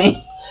Portland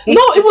when.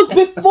 No, it was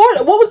before.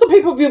 What was the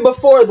pay-per-view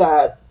before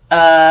that?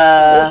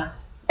 And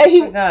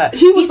he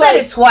was said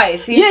it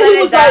twice. He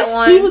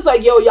was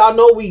like, yo, y'all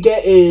know we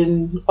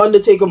getting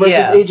Undertaker versus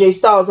AJ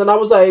Styles, and I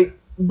was like,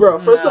 Bro,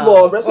 first of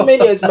all,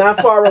 WrestleMania is mad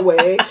far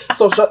away,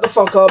 so shut the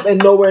fuck up.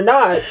 And no, we're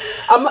not.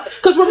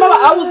 Because remember,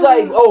 I was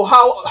like, oh,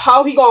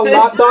 how he gonna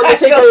lock down the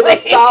Taker in the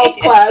Styles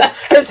class?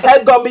 His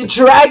head gonna be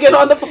dragging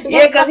on the.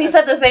 Yeah, because he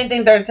said the same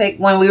thing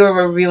when we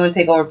were reviewing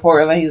Takeover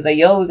Portland. He was like,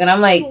 yo, and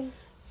I'm like,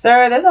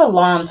 sir, there's a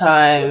long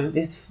time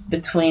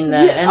between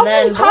them. Yeah, and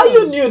then how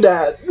you knew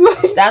that?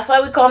 That's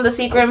why we call him the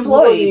secret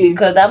employee,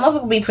 because that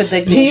motherfucker be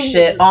predicting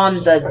shit on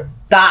the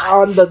dot.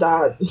 On the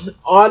dot.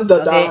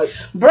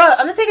 Bruh,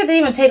 Undertaker didn't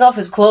even take off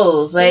his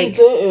clothes. Like, he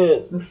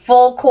didn't.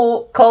 Full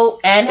coat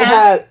and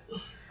hat.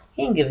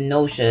 He didn't give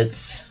no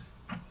shits.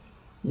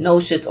 No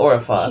shits or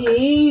a fuck.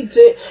 He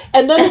did.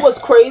 And then it was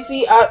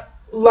crazy.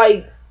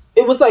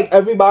 It was like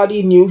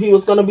everybody knew he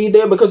was gonna be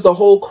there because the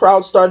whole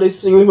crowd started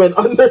screaming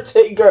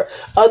Undertaker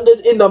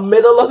in the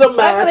middle of the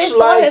match. They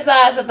saw his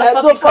ass at the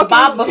fucking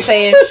kebab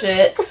buffet and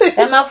shit.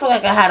 That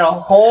motherfucker had a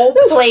whole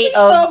plate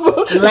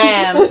of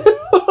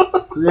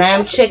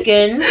lamb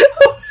chicken,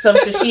 some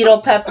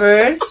shishito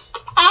peppers,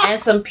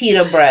 and some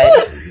pita bread.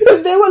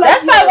 They were like,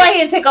 that's probably why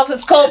he didn't take off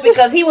his coat,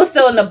 because he was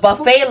still in the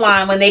buffet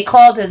line when they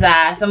called his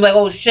ass. I'm like,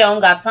 oh shit, I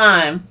don't got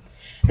time.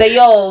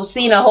 Yo,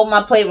 Cena, hold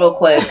my plate real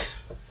quick.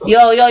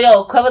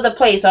 Yo, cover the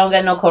plate so I don't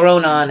get no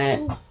corona on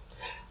it.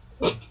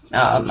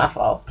 Oh, my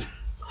fault.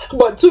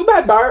 But too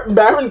bad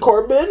Baron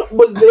Corbin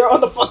was there on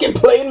the fucking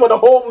plane with a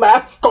whole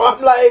mask on,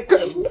 like...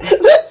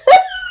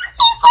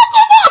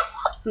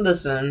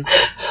 Listen,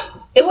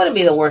 it wouldn't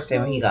be the worst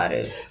thing when he got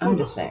it. I'm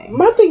just saying.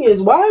 My thing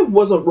is, why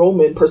wasn't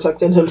Roman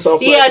protecting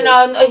himself? Yeah,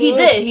 no, he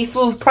did. He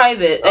flew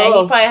private, and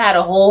he probably had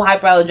a whole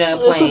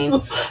hyperallergenic plane.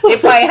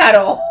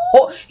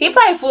 He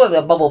probably flew like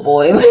a bubble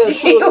boy. Yeah,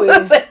 truly.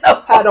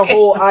 Had a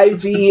whole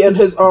IV in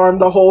his arm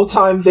the whole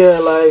time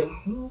there, like...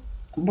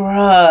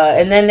 Bruh.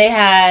 And then they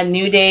had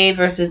New Day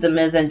versus The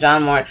Miz and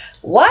John Morrison.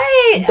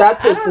 Why? That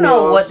pissed me off. I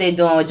don't know what they're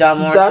doing with John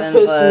Morrison. That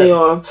pissed me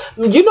off.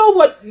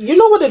 You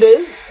know what it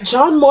is?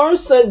 John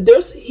Morrison,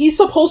 he's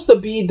supposed to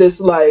be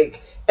this,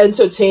 like,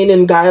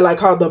 entertaining guy like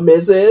how The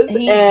Miz is.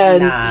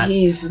 He's not.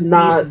 He's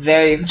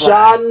very flat.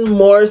 John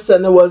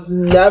Morrison was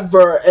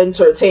never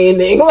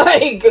entertaining.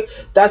 Like,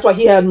 that's why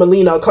he had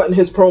Melina cutting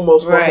his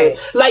promos for him.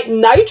 Like,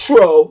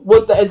 Nitro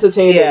was the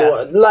entertaining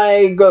one.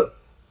 Like...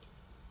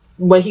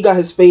 when he got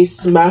his face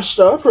smashed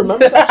up,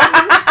 remember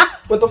that?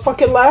 With the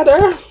fucking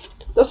ladder?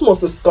 That's the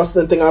most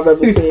disgusting thing I've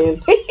ever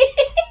seen.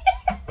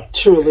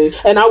 Truly.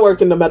 And I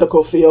work in the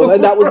medical field,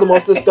 and that was the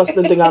most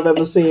disgusting thing I've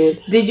ever seen.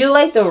 Did you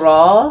like the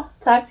Raw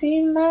tag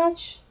team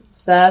match?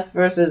 Seth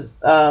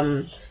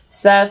and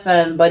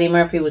Buddy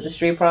Murphy with the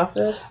Street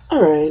Profits?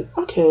 Alright,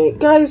 okay.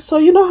 Guys, so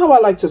you know how I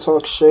like to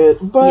talk shit,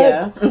 but...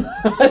 yeah.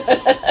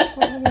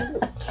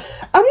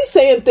 I be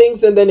saying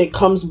things and then it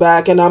comes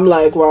back and I'm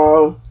like,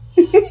 wow...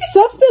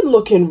 Seth been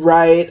looking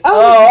right.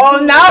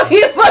 Now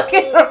he's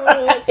looking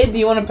right. Do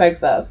you want to peg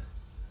Seth?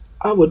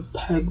 I would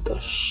peg the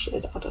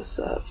shit out of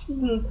Seth.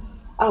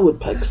 I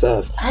would peg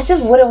Seth. I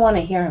just wouldn't want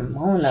to hear him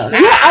moan though.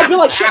 Yeah, I'd be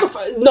like,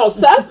 no,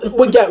 Seth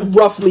would get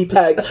roughly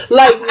pegged.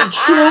 Like,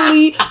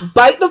 truly,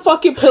 bite the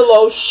fucking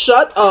pillow,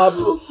 shut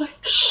up.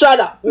 Shut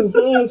up.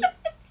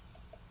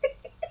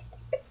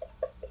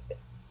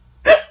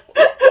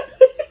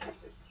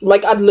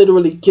 Like, I'd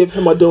literally give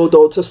him a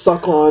dildo to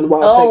suck on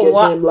while pegging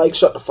him. Like,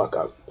 shut the fuck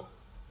up.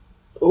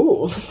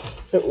 Ooh.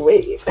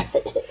 Wait.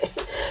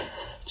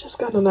 Just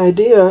got an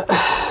idea.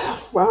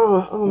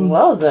 Wow.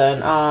 Well then.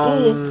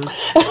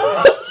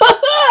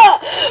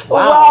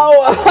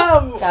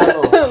 Wow. Got a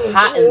little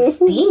hot and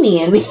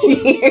steamy in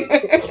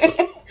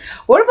here.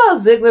 What about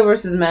Ziggler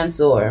versus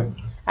Mansoor?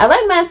 I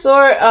like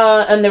Mansoor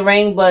in the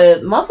ring,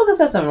 but motherfucker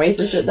said some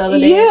racist shit the other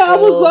day. Yeah, so I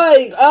was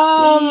like,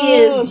 he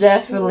is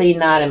definitely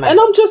not in my. And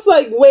I'm just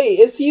like, wait,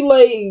 is he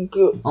like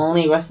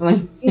only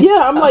wrestling?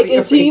 Yeah, I'm like,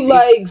 is he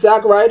like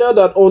Zack Ryder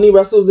that only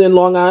wrestles in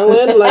Long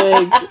Island?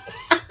 Like,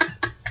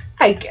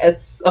 I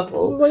guess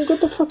so. Like,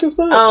 what the fuck is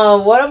that?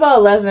 What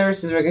about Lesnar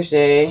versus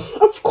Ricochet?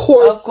 Of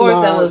course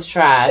not. That was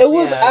trash. It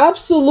was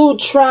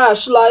absolute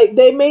trash. Like,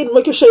 they made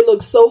Ricochet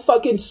look so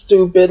fucking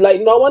stupid.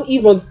 Like, no one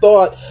even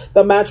thought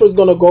the match was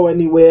gonna go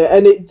anywhere,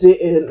 and it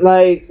didn't.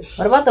 Like,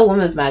 what about the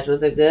women's match?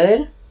 Was it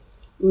good?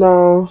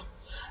 No,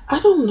 I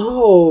don't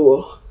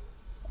know.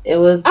 It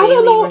was. Bayley I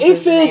don't know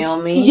if it's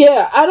Naomi.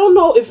 Yeah, I don't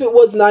know if it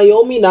was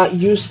Naomi not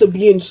used to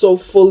being so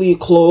fully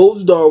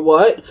clothed or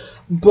what,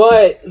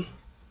 but.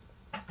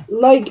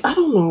 Like, I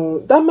don't know.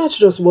 That match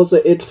just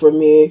wasn't it for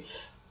me.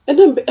 And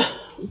then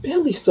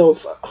Bayley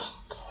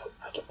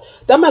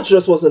that match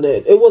just wasn't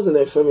it. It wasn't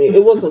it for me.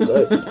 It wasn't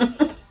good.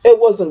 It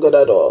wasn't good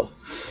at all.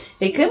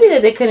 It could be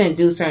that they couldn't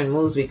do certain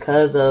moves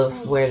because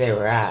of where they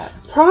were at.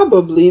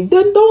 Probably.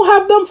 Then don't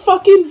have them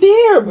fucking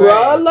there, bruh.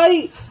 Right.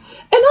 Like, and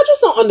I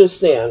just don't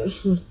understand.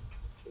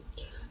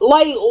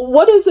 Like,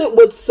 what is it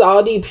with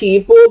Saudi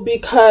people?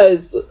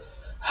 Because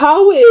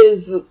how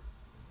is...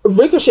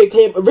 Ricochet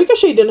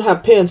didn't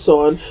have pants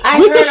on.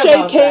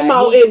 Ricochet came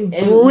out in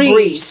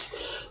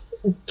briefs.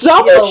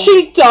 Double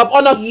cheeked up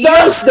on a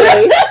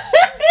Thursday.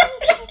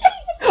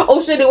 Oh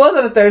shit, it was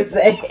on a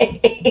Thursday.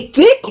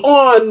 Dick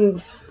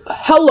on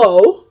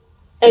hello.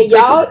 And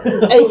y'all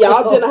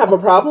didn't have a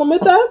problem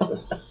with that?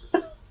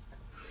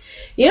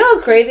 You know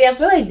what's crazy? I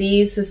feel like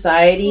these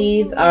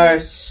societies are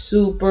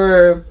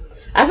super.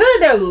 I feel like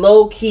they're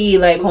low key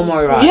like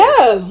homoerotic.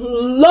 Yeah,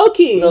 low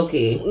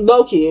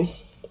key.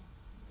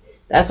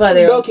 That's why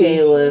they're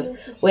okay with.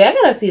 Wait, I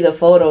gotta see the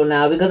photo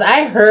now because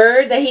I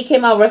heard that he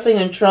came out wrestling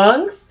in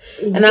trunks,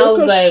 and I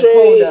was like,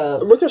 hold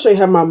up. Ricochet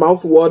had my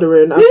mouth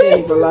watering. I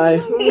can't even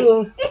lie.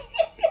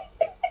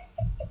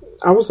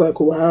 I was like,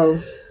 wow.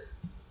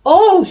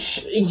 Oh,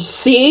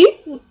 see,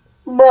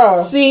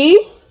 bro.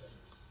 See,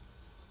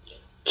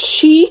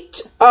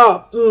 cheeked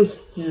up.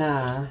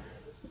 Nah.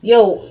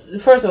 Yo,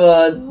 first of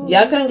all,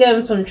 y'all couldn't get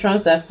him some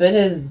trunks that fit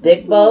his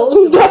dick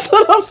bow. That's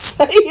what I'm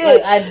saying.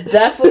 Like, I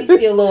definitely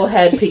see a little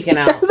head peeking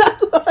out.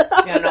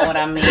 You know what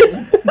I mean?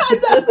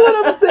 That's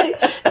what I'm saying.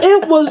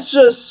 It was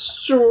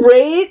just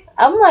straight.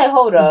 I'm like,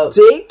 hold up.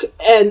 Dick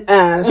and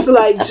ass.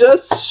 Like,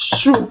 just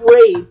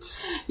straight.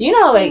 You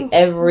know, like,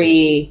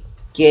 every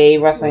gay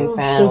wrestling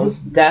fan was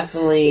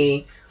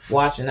definitely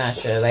watching that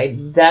shit.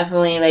 Like,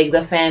 definitely, like,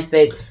 the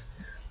fanfics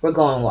were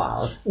going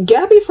wild.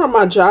 Gabby from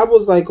my job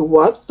was like,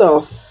 what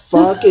the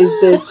fuck is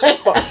this?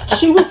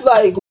 She was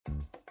like,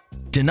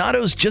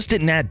 Donato's just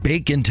didn't add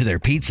bacon to their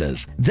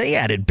pizzas. They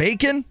added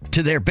bacon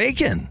to their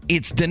bacon.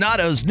 It's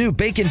Donato's new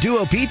Bacon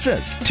Duo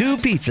pizzas. 2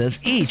 pizzas,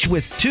 each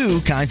with 2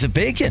 kinds of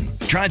bacon.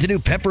 Try the new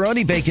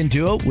Pepperoni Bacon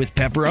Duo with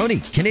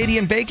pepperoni,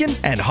 Canadian bacon,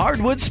 and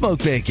hardwood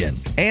smoked bacon.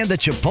 And the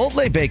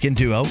Chipotle Bacon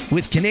Duo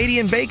with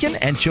Canadian bacon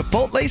and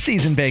Chipotle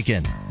seasoned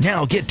bacon.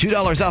 Now get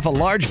 $2 off a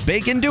large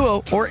Bacon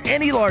Duo or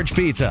any large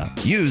pizza.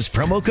 Use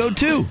promo code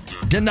 2.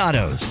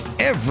 Donato's.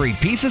 Every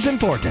piece is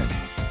important.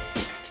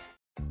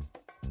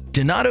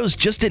 Donato's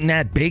just didn't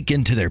add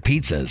bacon to their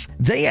pizzas.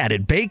 They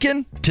added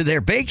bacon to their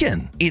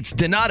bacon. It's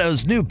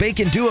Donato's new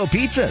Bacon Duo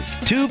pizzas.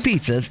 2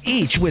 pizzas,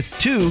 each with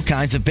 2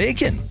 kinds of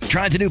bacon.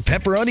 Try the new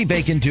Pepperoni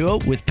Bacon Duo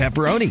with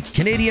pepperoni,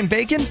 Canadian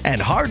bacon,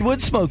 and hardwood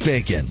smoked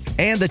bacon.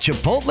 And the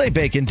Chipotle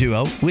Bacon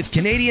Duo with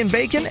Canadian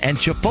bacon and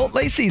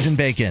Chipotle seasoned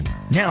bacon.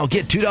 Now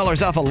get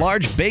 $2 off a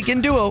large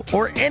Bacon Duo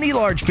or any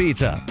large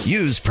pizza.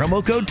 Use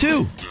promo code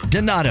 2.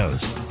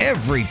 Donato's.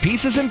 Every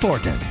piece is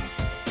important.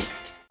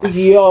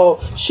 Yo,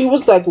 she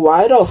was like,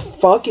 why the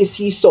fuck is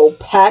he so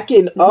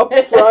packing up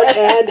front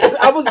end? And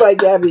I was like,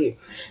 Gabby.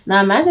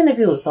 Now imagine if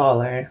he was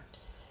taller.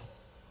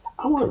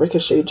 I want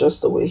Ricochet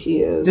just the way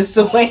he is. Just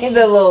the way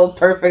the little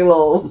perfect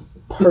little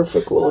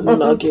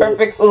nugget.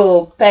 Perfect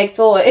little peg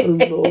toy.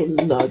 Little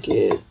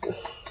nugget.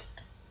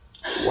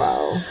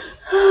 Wow.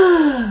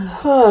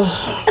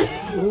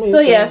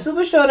 So yeah,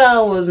 Super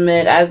Showdown was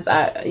mid, as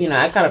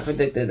I kind of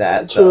predicted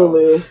that.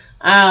 Truly. So.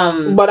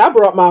 But I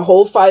brought my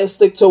whole fire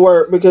stick to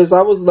work because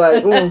I was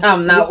like,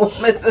 I'm not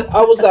listening.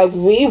 I was like,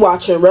 we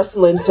watching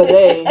wrestling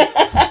today.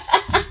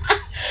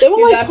 They were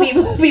you got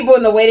people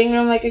in the waiting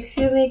room like,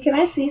 excuse me, can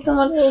I see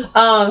someone?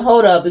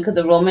 Hold up, because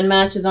the Roman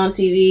match is on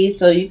TV,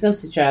 so you can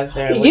sit your ass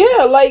there.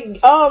 Yeah, like,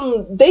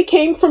 they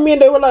came for me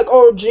and they were like,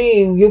 oh,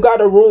 gee, you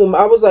got a room.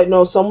 I was like,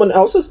 no, someone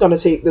else is going to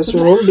take this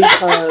room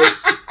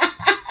because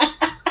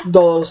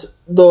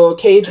the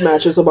cage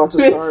match is about to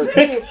start.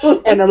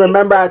 And I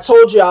remember I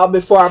told y'all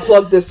before I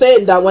plugged this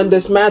in that when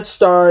this match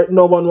started,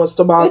 no one was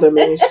to bother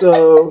me.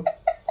 So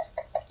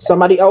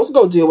somebody else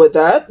go deal with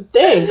that.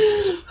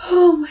 Thanks.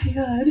 Oh my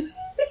god.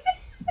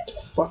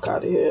 Fuck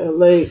out of here.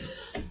 Like,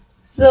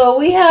 so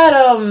we had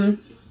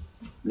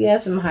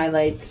some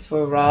highlights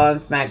for Raw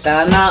and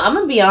SmackDown. Now I'm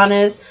gonna be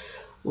honest,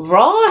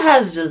 Raw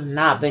has just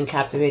not been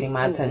captivating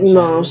my attention.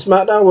 No,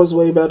 SmackDown was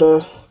way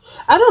better.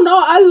 I don't know.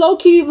 I low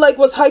key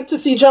was hyped to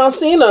see John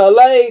Cena.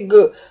 Like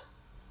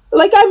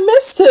I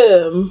missed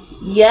him.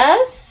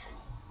 Yes,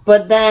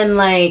 but then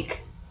I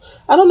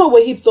don't know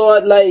what he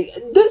thought. Like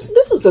this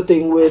is the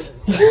thing with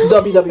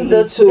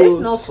WWE too. There's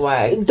no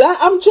swag. That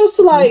I'm just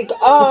like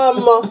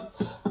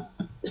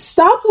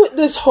stop with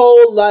this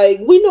whole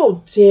we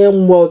know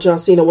damn well John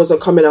Cena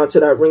wasn't coming out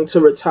to that ring to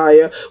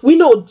retire. We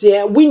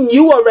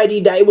knew already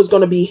that it was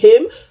gonna be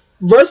him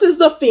versus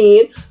The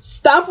Fiend.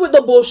 Stop with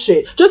the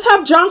bullshit. Just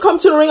have John come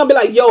to the ring and be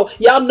like, yo,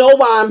 y'all know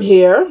why I'm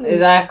here.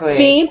 Exactly.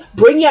 Fiend,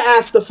 bring your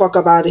ass the fuck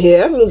up out of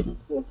here.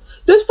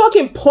 This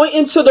fucking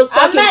pointing to the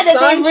fucking I'm mad that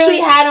they really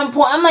shit. had him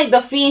point. I'm like,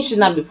 The Fiend should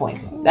not be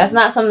pointing. That's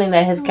not something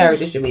that his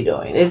character should be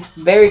doing. It's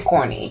very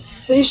corny.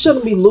 He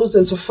shouldn't be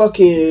losing to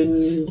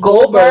fucking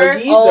Goldberg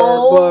either,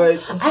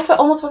 but I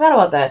almost forgot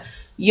about that.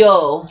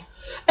 Yo.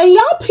 And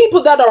y'all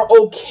people that are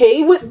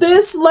okay with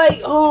this,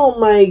 oh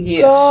my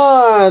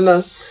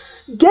god.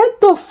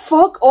 Get the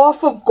fuck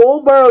off of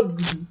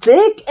Goldberg's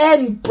dick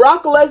and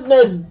Brock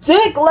Lesnar's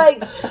dick.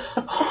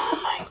 Oh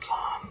my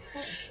god.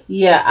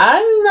 Yeah,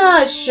 I'm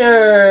not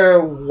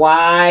sure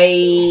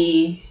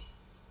why.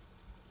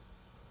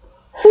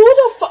 Who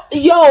the fuck?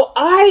 Yo,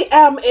 I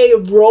am a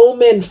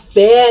Roman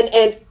fan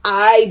and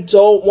I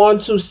don't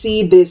want to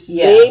see this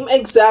same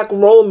exact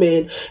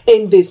Roman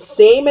in this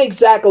same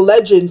exact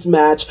Legends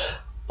match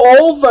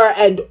over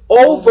and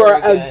over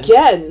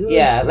again.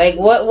 Yeah,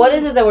 what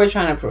is it that we're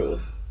trying to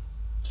prove?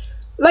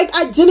 Like,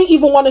 I didn't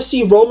even want to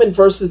see Roman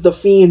versus The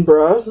Fiend,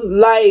 bruh.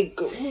 Like...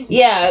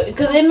 Yeah,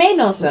 because it made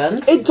no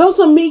sense. It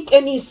doesn't make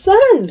any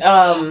sense.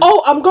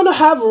 I'm gonna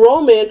have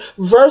Roman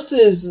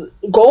versus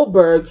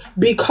Goldberg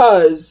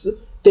because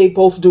they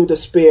both do the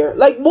spear.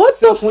 Like, what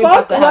the fuck? We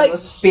about to have a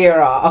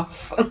spear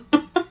off.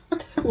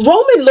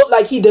 Roman looked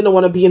like he didn't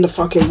want to be in the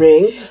fucking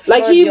ring.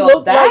 Like, he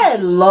looked like...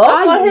 I've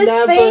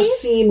never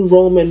seen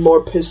Roman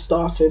more pissed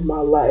off in my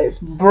life.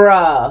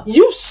 Bruh.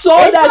 You saw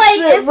that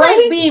shit, it's right?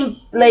 Like being...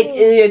 Like,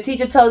 your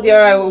teacher tells you,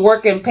 alright, we're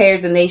working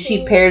pairs, and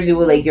she pairs you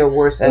with, like, your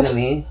worst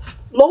enemy.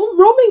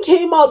 Roman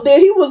came out there,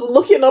 he was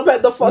looking up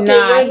at the fucking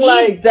ring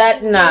like...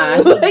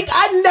 Like,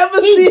 I never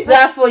seen... He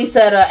definitely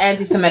said an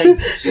anti-Semitic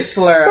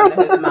slur out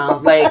of his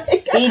mouth. Like,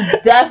 he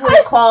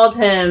definitely called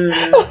him...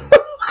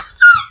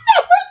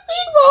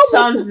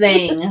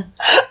 something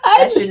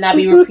that should not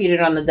be repeated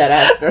on the Dead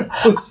Ass Girl.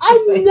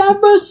 I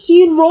never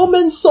seen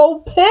Roman so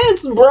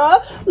pissed,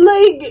 bruh.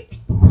 Like,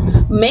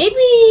 maybe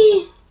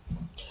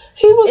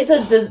he was.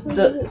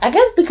 It's I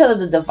guess because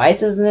of the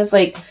divisiveness,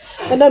 like.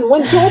 And then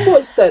when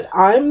Homeboy said,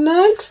 "I'm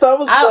next," I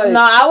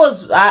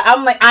was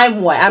I'm like,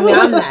 I'm what? I mean,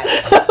 I'm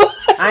next.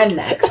 I'm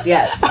next.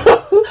 Yes.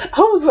 I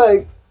was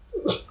like.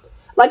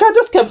 Like, I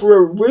just kept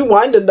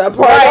rewinding that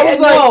part. Right,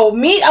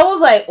 I was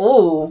like,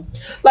 ooh.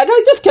 Like,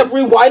 I just kept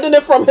rewinding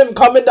it from him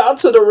coming down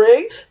to the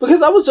ring.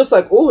 Because I was just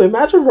like, ooh,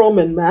 imagine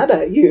Roman mad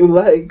at you.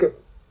 Like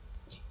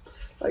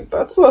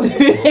that's a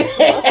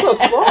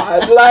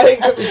thought.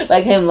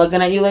 Like him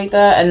looking at you like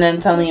that and then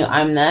telling you,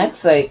 I'm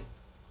next. Like,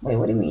 wait,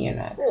 what do you mean you're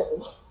next?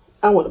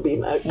 I want to be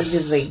next. He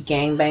just, like,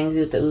 gangbangs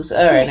you with the Uso.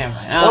 Alright, never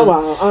mind.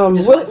 Wow.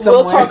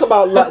 We'll talk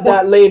about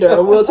that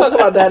later. We'll talk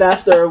about that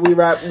after we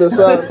wrap this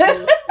up.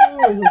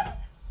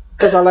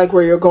 Because I like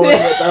where you're going with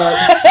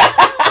that.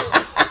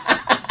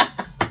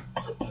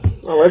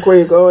 I like where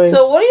you're going.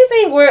 So what do you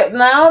think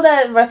now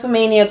that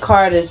WrestleMania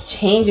card is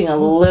changing a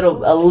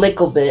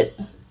little bit?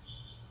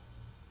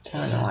 I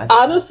don't know.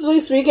 Honestly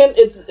speaking,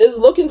 it's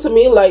looking to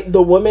me like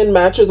the women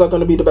matches are going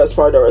to be the best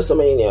part of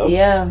WrestleMania.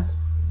 Yeah.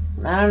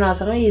 I don't know.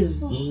 Some of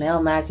these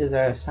male matches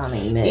are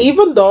sounding mid.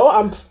 Even though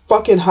I'm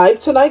fucking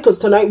hyped tonight, because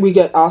tonight we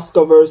get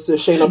Asuka versus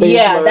Shayna Baszler.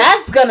 Yeah,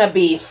 that's going to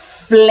be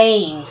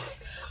flames.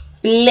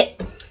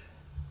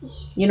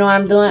 You know what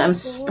I'm doing? I'm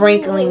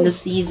sprinkling the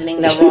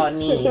seasoning that Raw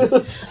needs.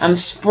 I'm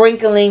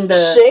sprinkling the...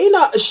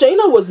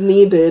 Shayna was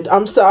needed.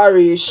 I'm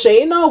sorry.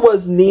 Shayna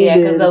was needed. Yeah,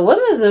 because the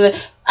women's...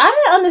 I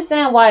didn't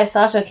understand why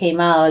Sasha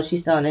came out if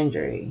she's still on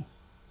injury.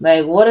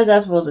 Like, what is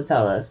that supposed to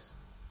tell us?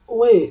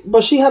 Wait,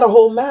 but she had a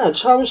whole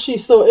match. How is she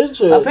still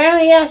injured?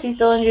 Apparently, yeah, she's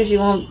still injured. She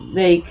won't,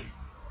 like...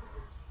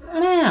 I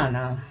don't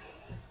know.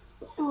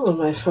 Oh,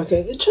 my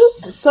fucking...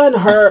 Just send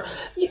her...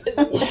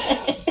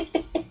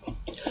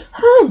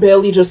 Her and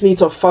Bailey just need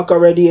to fuck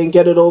already and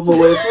get it over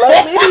with.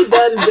 Like, maybe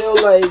then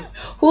they'll, like...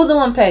 Who's the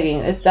one pegging?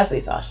 It's definitely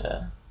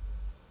Sasha.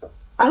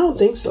 I don't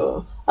think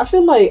so. I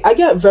feel like I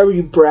get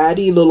very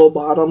bratty little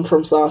bottom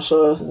from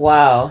Sasha.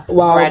 Wow.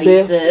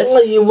 Bratty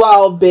sis.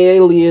 While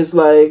Bailey is,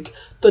 like,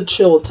 the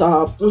chill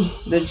top.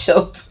 The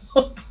chill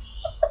top.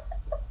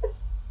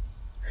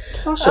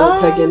 Sasha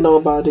ain't pegging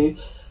nobody.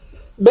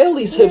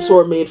 Bailey's hips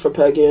were made for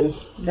pegging.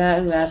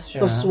 That's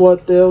true. That's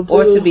what they'll do.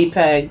 Or to be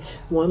pegged.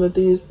 One of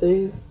these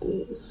days,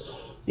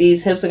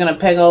 these hips are gonna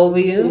peg over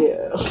you?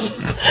 Yeah.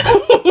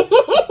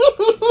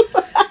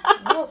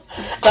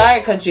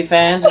 Sorry, country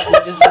fans. This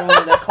is just ruined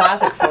the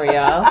classic for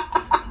y'all.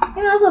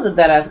 You know, that's what the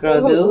Dead Ass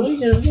Girl do. We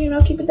just,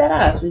 keep it dead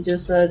ass. We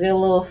just get a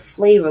little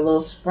flavor, a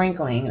little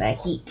sprinkling, that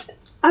heat.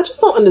 I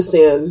just don't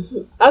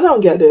understand. I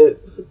don't get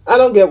it. I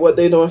don't get what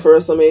they're doing for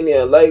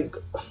WrestleMania. Like...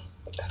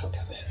 I don't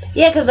get it.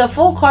 Yeah, because the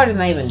full card is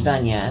not even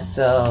done yet.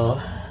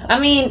 So, I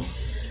mean...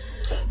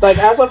 Like,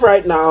 as of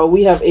right now,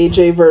 we have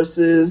AJ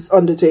versus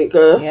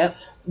Undertaker. Yep.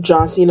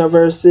 John Cena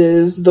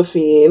versus The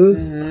Fiend.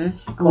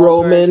 Mm-hmm.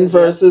 Roman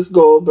versus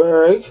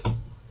Goldberg.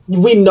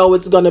 We know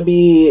it's going to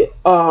be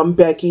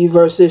Becky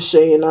versus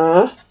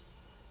Shayna.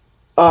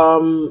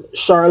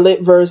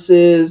 Charlotte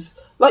versus...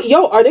 Like,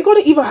 yo, are they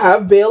going to even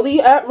have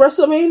Bailey at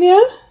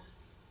WrestleMania?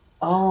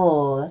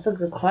 Oh, that's a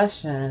good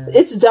question.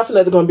 It's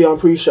definitely going to be on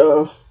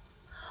pre-show.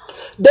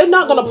 They're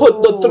not going to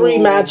put the 3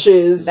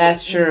 matches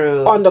that's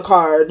true. On the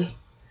card.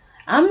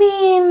 I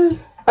mean...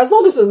 As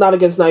long as it's not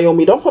against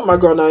Naomi. Don't put my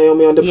girl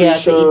Naomi on the pre-show. Yeah,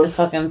 to eat the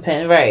fucking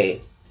pin.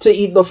 Right. To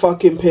eat the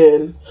fucking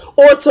pin.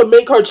 Or to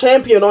make her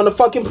champion on the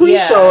fucking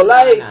pre-show.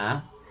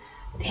 Nah.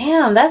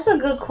 Damn, that's a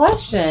good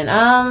question.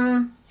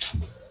 I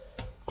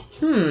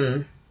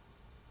mean,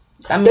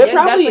 they're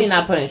definitely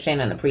not putting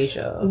Shayna on the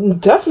pre-show.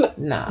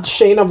 Definitely. Nah.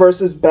 Shayna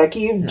versus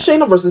Becky. No.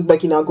 Shayna versus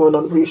Becky not going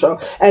on the pre-show.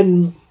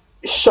 And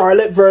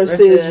Charlotte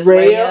versus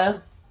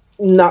Rhea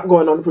not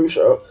going on the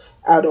pre-show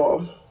at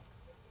all.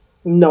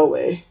 No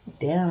way.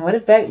 Damn, what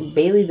if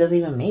Bailey doesn't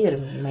even make it a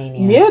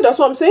Mania? Yeah, that's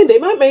what I'm saying. They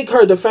might make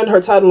her defend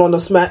her title on the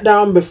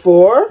SmackDown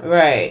before.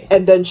 Right.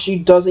 And then she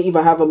doesn't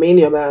even have a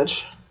Mania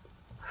match.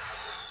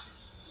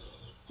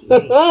 You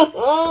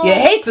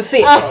hate to see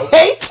it. I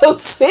hate to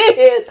see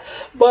it.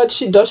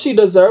 But does she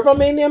deserve a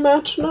Mania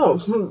match?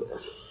 No.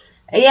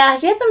 Yeah,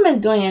 she hasn't been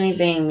doing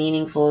anything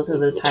meaningful to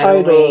the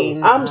title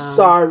reign. I'm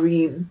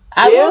sorry.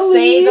 I will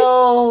say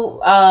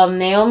though,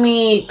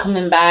 Naomi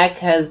coming back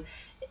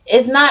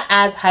it's not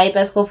as hype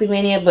as Kofi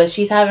Mania, but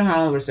she's having her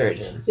own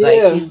resurgence.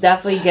 Like she's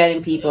definitely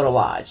getting people to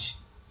watch.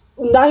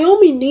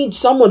 Naomi needs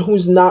someone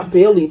who's not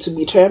Bayley to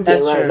be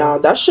champion now.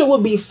 That shit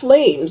would be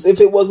flames if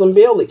it wasn't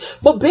Bayley.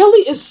 But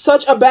Bayley is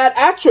such a bad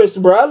actress,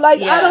 bruh.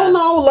 Like, I don't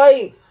know,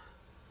 like...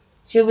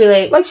 She'll be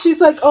like...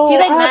 she's like, oh,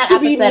 I have to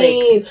be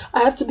mean.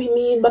 I have to be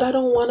mean, but I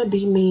don't want to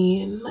be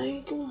mean.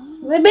 Like,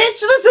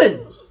 bitch,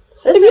 listen.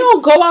 If you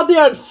don't go out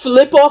there and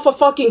flip off a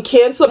fucking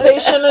cancer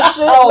patient and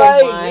shit,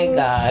 my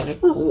god,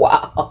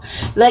 wow!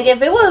 Like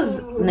if it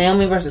was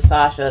Naomi versus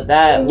Sasha,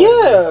 that would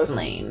be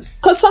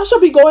flames. Cause Sasha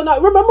be going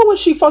out. Remember when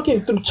she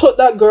fucking took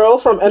that girl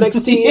from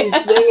NXT's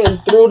thing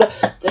and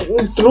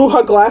threw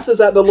her glasses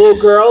at the little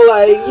girl?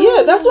 Like,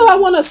 that's what I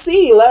want to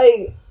see.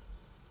 Like,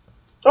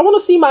 I want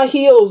to see my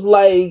heels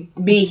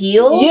be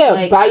healed. Yeah,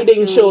 like,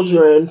 biting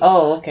children.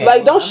 Oh, okay.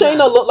 Like, don't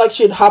Shayna look like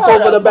she'd hop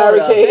over the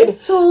barricade?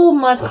 There's too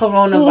much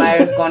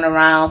coronavirus going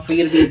around for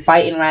you to be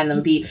biting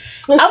random people.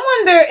 I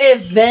wonder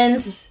if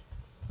Vince,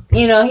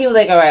 he was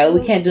like, all right,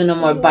 we can't do no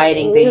more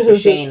biting things for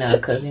Shayna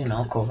because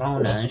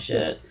corona and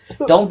shit.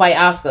 Don't bite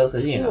Asuka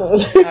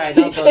because all right,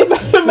 don't go.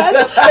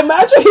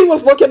 Imagine he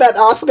was looking at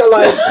Asuka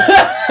like.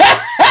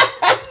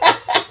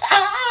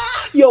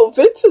 Yo,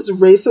 Vince is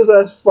racist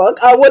as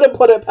fuck. I wouldn't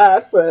put it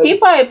past him. He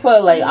probably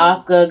put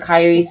Asuka,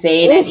 Kairi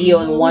Sane, and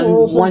Io in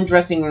one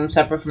dressing room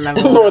separate from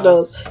everyone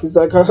else. He's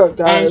like, guys.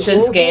 And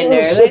Shinsuke in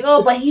there. Like,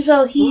 but he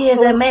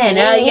is a man.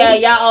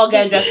 Y'all all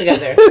getting dressed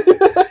together.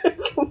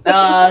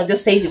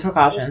 Just safety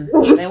precaution.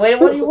 Like, wait,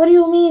 what do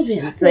you mean,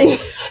 Vince? Like,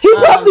 he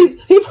probably,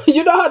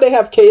 you know how they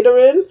have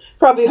catering?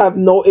 Probably have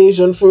no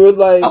Asian food.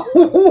 Like,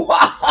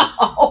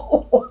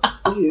 wow.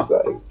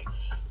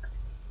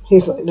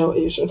 He's like, no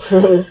Asian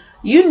food.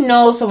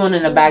 Someone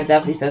in the back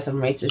definitely said some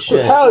racist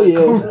shit. Hell yeah.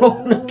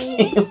 Corona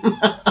came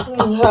out.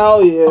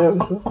 Hell yeah.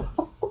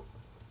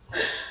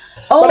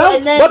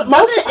 And then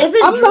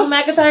isn't Drew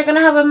McIntyre gonna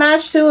have a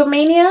match too at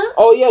Mania?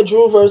 Oh yeah,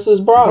 Drew versus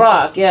Brock.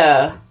 Brock,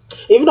 yeah.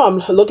 Even though I'm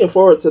looking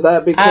forward to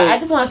that because I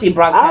just want to see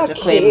Brock catch a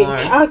Claymore.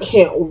 I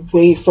can't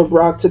wait for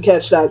Brock to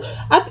catch that.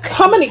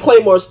 How many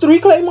Claymores? 3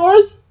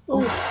 Claymores?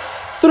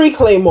 3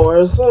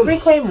 Claymores. 3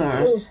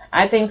 Claymores.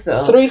 I think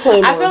so. 3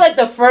 Claymores. I feel like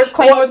the first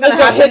Claymore is gonna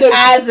happen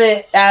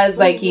as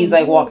he's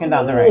like walking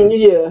down the ring.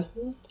 Yeah.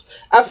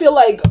 I feel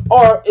like,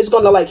 or it's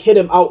gonna hit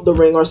him out the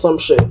ring or some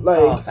shit.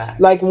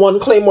 Like one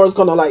Claymore is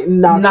gonna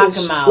knock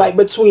him out, like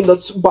between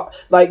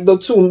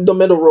the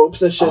middle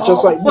ropes and shit.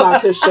 Just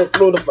knock his shit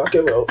through the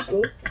fucking ropes.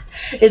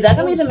 Is that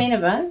gonna be the main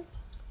event?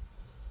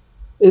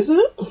 Isn't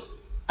it?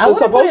 It's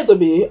supposed to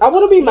be. I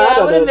wouldn't be mad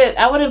at it.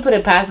 I wouldn't put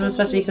it past him,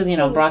 especially because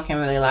Brock can't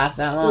really last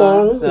that long.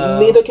 No, so.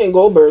 Neither can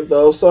Goldberg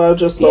though. So I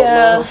just don't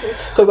know,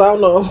 because I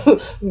don't know.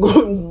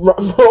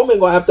 Roman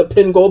gonna have to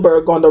pin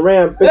Goldberg on the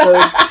ramp because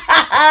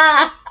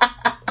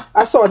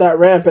I saw that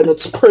ramp and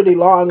it's pretty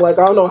long. Like,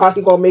 I don't know how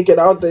he gonna make it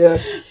out there.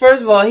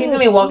 First of all, he's gonna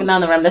be walking down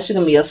the ramp. That shit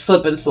gonna be a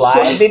slip and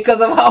slide because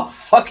of how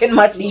fucking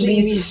much he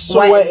be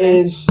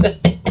sweating.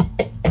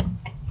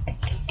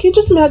 Can you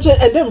just imagine?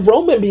 And then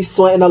Roman be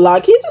sweating a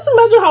lot. Can you just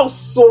imagine how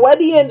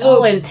sweaty and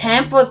just... Oh, in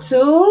Tampa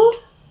too?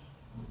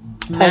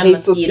 I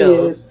hate to see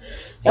it.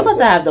 You're about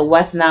to have the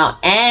West Nile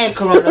and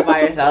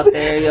coronavirus out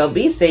there. Yo,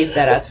 be safe,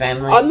 that ass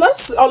family.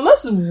 Unless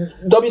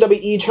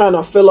WWE trying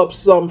to fill up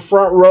some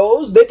front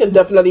rows, they can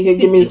definitely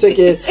give me a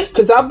ticket.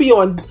 Because I'll be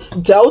on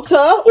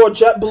Delta or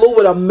JetBlue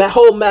with a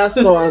whole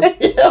mask on.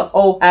 A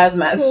whole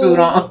hazmat suit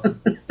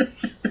on.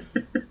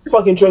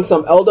 Fucking drink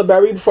some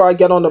elderberry before I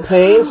get on the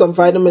plane, some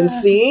vitamin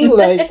C.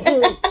 Like,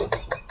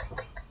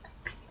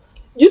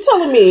 you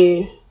telling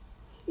me...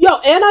 Yo,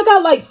 and I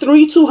got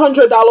 3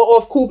 $200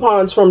 off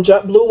coupons from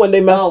JetBlue when they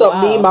messed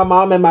up me, my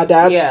mom, and my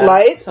dad's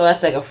flight. So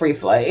that's a free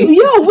flight. Yo,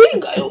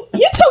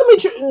 you telling me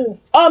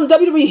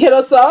WWE hit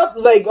us up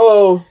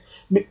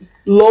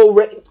low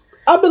rate?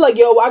 I'll be like,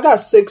 yo, I got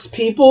 6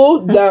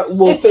 people that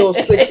will fill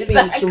 6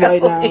 seats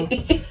right now.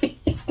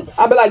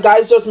 I'll be like,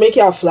 guys, just make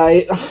y'all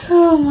flight.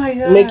 Oh my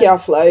god, make y'all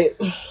flight.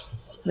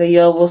 But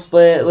yo, we'll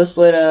split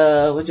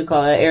what you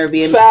call it,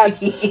 Airbnb.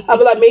 Facts. I'll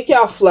be like, make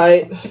y'all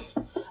flight.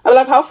 I'm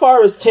like, how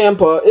far is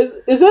Tampa?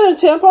 Is it in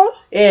Tampa?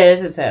 Yeah,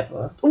 it's in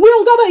Tampa. We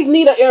don't gotta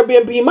need an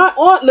Airbnb. My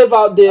aunt live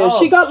out there.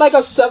 She got a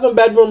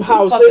 7-bedroom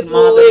house. It's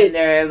lit. In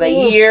there,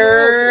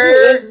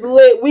 years. It's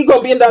lit. We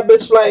gonna be in that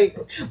bitch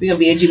we gonna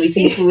be in Jimmy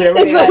Seafood.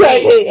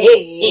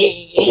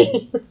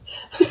 Hey.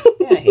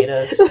 Yeah, hate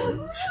us.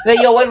 But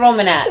yo, where's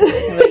Roman at?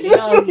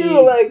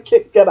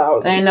 Get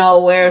out. They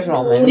know where's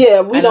Roman.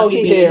 Yeah, we know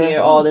he here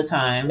all the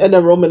time. And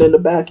then Roman in the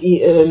back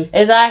eating.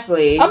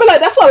 Exactly. I be like,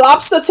 that's a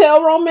lobster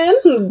tail,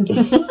 Roman.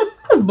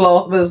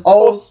 Blow up his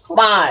whole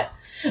spot.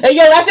 Hey,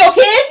 yo, that's your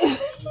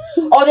kids?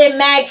 Oh, they're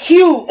mad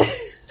cute.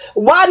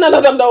 Why none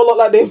of them don't look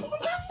like they?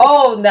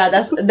 Oh, no,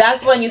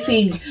 that's when you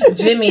see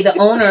Jimmy, the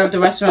owner of the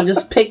restaurant,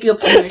 just pick you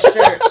up in your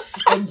shirt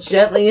and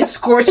gently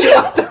escort you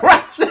out the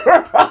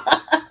restaurant.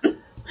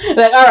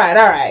 Like, all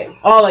right.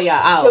 All of y'all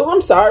out. So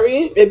I'm sorry.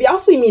 If y'all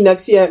see me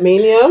next year at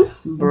Mania,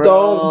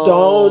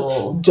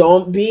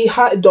 don't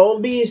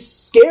be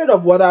scared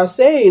of what I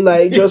say.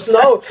 Like, just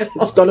know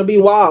it's gonna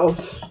be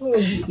wild.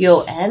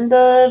 Yo, and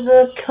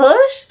the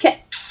Kush.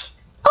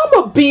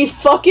 I'ma be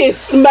fucking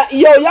smack.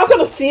 Yo, y'all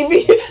gonna see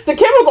me. The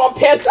camera gonna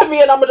pan to me,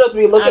 and I'ma just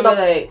be looking up.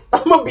 Like,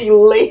 I'ma be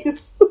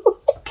laced.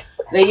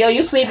 Like, yo,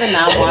 you sleeping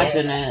now? I'm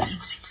watching it.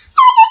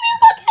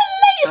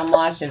 I'm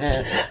watching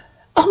it.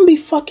 I'm be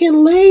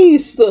fucking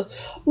laced.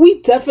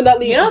 We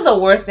definitely. You know the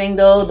worst thing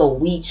though? The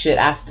weed shit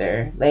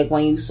after. Like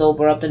when you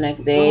sober up the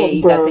next day,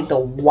 you gotta take the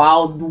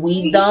wild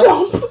weed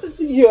dump.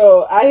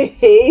 Yo, I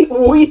hate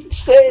weed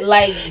shit.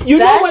 Like, you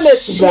know when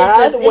it's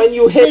bad when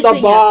you hit the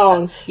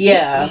bong.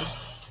 Yeah.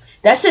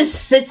 That shit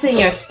sits in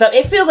your stomach.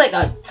 It feels like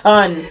a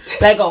ton,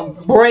 like a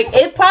brick.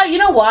 It probably, you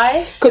know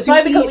why? Because we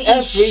eat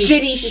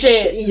shitty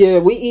shit. Yeah,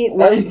 we eat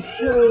like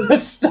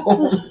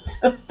stoned.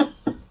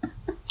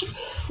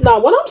 Nah,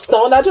 when I'm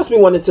stoned, I just be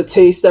wanting to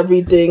taste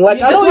everything.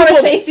 Like, I don't want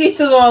to taste each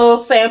one of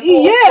those samples.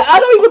 Yeah, I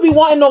don't even be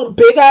wanting no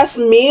big ass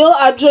meal.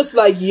 I just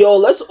like, yo,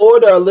 let's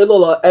order a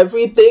little of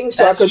everything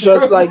so I could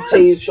just like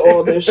taste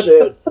all this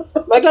shit.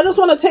 Like, I just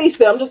want to taste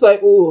it. I'm just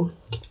like, ooh.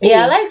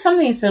 Yeah, I like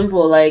something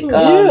simple. Like,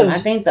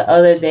 I think the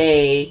other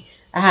day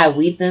I had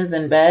wheat thins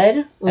in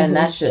bed, and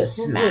that shit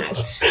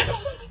smacked.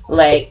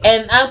 Like,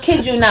 and I'll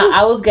kid you not,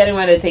 I was getting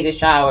ready to take a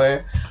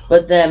shower,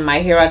 but then My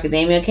Hero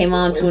Academia came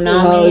on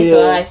Toonami,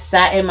 so I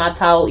sat in my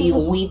towel, eat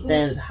wheat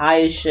thins,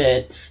 high as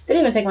shit.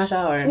 Didn't even take my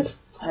shower.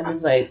 I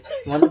just like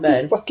went to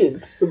bed.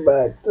 Fucking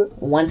smacked.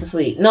 Went to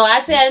sleep. No,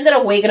 actually, I ended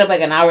up waking up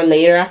like an hour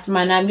later after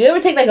my nap. You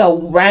ever take like a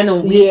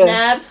random weed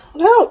nap?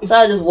 No. So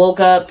I just woke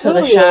up, took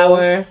a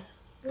shower.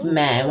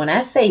 Man, when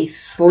I say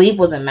sleep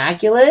was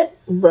immaculate,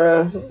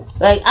 bruh.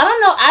 Like, I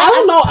don't know. I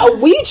don't know.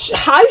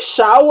 High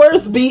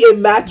showers be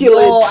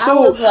immaculate too. I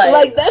was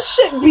like, that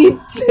shit be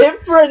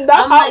different.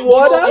 That hot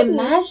water.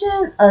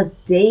 Imagine a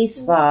day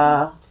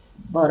spa,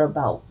 but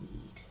about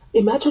weed.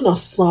 Imagine a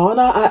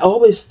sauna. I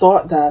always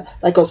thought that,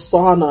 like a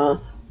sauna,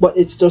 but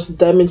it's just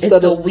them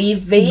instead of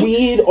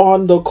weed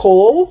on the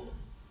coal.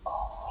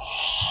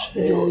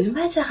 Yo,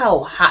 imagine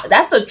how hot.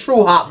 That's a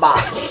true hot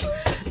box.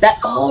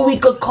 We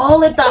could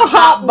call it the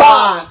hot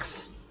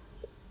box.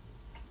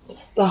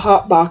 The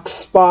hot box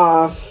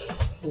spa.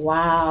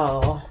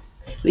 Wow.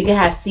 We can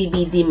have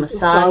CBD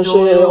massage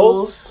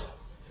oils,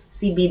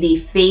 CBD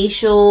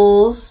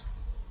facials.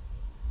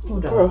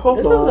 Hold on.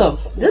 Hold on.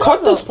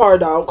 Cut this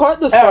part out.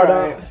 Edit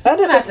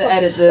this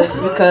edit this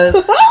because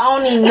I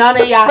don't need none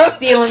of y'all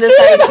stealing this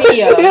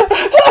idea. Cut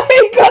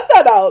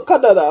that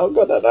out.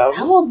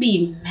 I will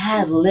be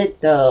mad lit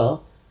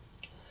though.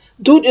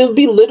 Dude, it'll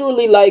be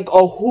literally like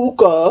a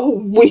hookah.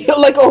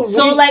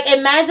 So, like,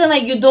 imagine,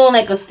 like, you're doing,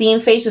 like, a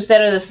steam face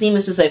instead of the steam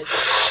is just, like...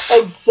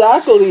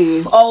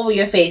 Exactly. All over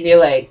your face. You're,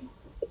 like...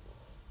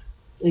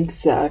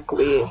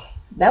 Exactly.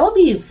 That would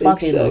be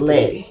fucking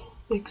lit.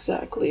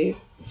 Exactly.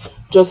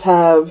 Just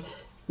have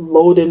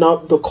loading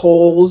up the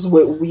coals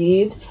with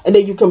weed, and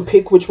then you can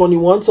pick which one you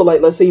want. So,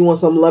 like, let's say you want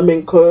some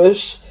lemon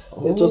kush.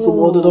 Then just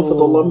load it up with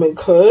the lemon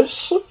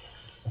kush.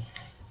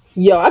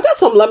 Yo, I got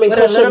some lemon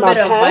kush in my pen. With a little bit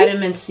of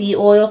vitamin C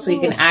oil so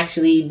you can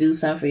actually do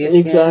something for your skin.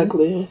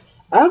 Exactly.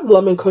 I have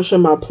lemon kush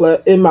in my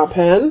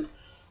pen.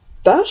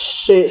 That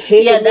shit hit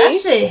me. Yeah, that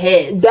shit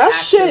hits. That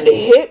shit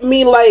hit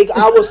me like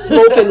I was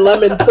smoking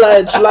lemon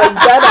pledge. Like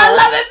that.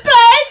 Lemon pledge?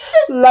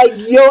 Like,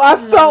 yo, I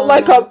felt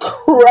like a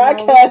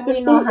crackhead. No,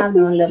 we don't have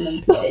no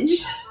lemon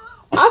pledge.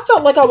 I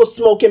felt like I was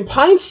smoking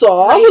pine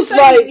saw. I was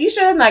like... You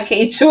sure it's not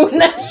K2 in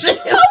that shit?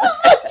 I was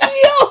like,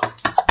 yo...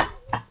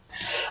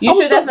 You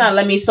sure that's not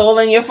Let Me Soul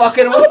in your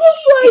fucking... I was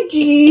like,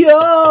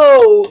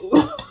 yo...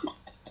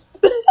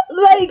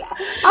 like,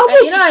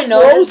 I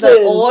noticed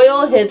the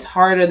oil hits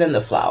harder than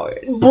the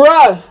flowers.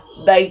 Bruh.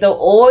 Like, the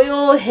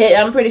oil hit...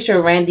 I'm pretty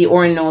sure Randy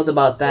Orton knows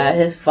about that.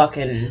 His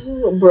fucking...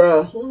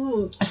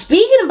 Bruh.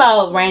 Speaking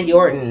about Randy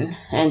Orton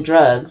and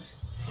drugs,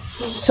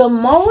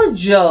 Samoa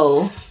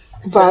Joe...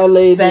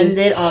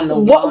 suspended on the...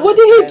 What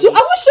did he do?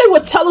 I wish they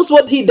would tell us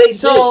what they did.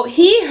 So,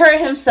 he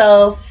hurt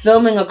himself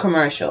filming a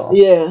commercial.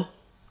 Yeah.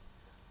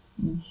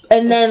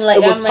 And then,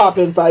 like, it was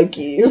popping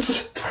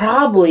Vikes.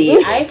 Probably.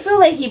 I feel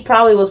like he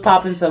probably was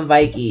popping some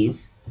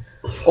Vikes.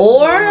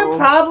 Or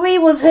probably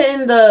was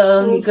hitting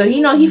because,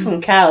 you know, he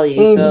from Cali.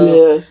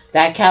 So,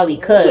 that Cali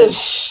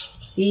Kush.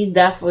 He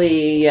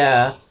definitely,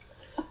 yeah.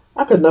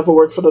 I could never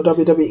work for the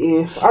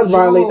WWE. I'd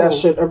violate that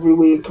shit every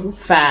week.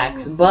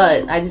 Facts.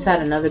 But I just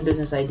had another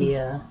business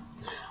idea.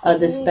 A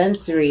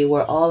dispensary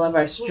where all of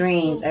our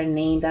strains are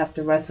named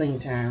after wrestling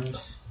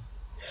terms.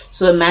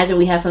 So imagine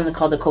we have something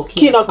called the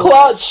Coquina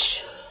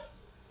Clutch.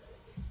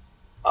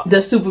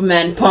 The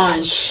Superman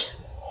Punch.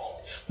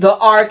 The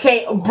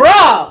RK.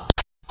 Bruh!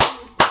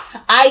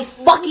 I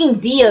fucking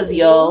Diaz,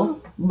 yo.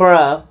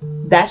 Bruh.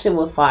 That shit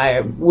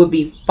would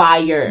be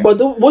fire. But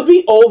would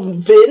we owe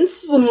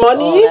Vince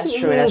money? Oh,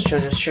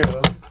 that's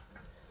true.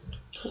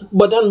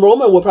 But then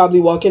Roman would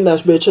probably walk in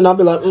that bitch, and I'll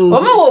be like,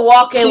 Roman would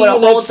walk in with a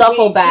whole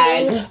duffel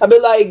bag. I'll be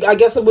like, I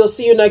guess we'll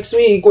see you next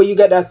week when you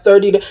get that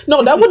 30 day.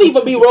 No, that wouldn't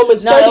even be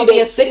Roman's 30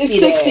 day. 60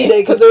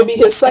 day, because it would be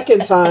his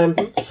second time.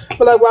 But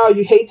like, wow,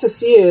 you hate to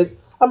see it.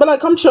 I'll be like,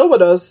 come chill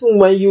with us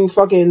when you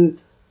fucking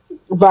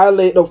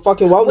violate the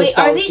fucking wellness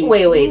policy.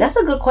 Wait, that's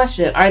a good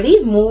question. Are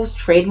these moves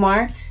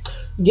trademarked?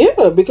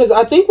 Yeah, because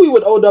I think we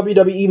would owe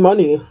WWE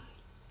money.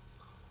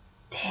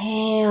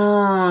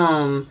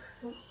 Damn.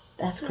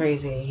 That's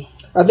crazy.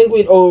 I think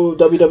we'd owe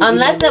WWE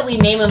unless money. that we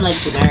name him like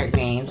generic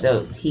names,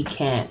 so he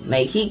can't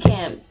like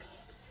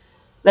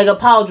a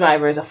power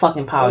driver is a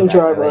fucking power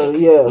driver.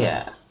 Like,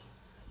 yeah.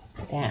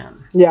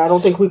 Damn. Yeah, I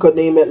don't think we could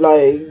name it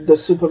like the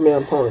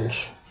Superman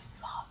punch.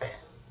 Fuck.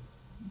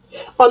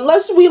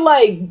 Unless we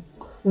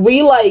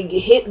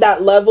hit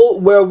that level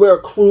where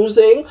we're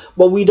cruising,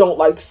 but we don't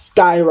like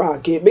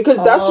skyrocket,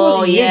 because that's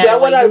what you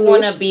get what I mean. You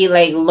want to be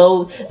like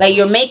low, like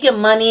you're making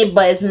money,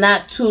 but it's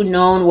not too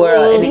known. Where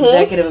an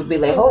executive would be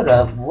like, "Hold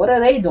up, what are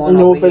they doing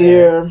over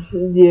here?"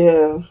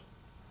 Yeah.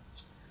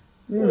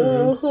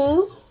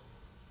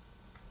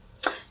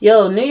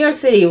 Yo, New York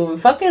City,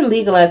 fucking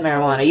legalize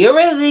marijuana. You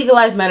already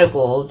legalized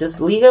medical, just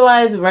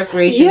legalize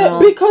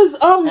recreational. Yeah, because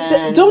don't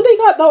they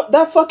got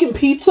that fucking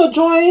pizza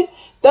joint?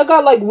 That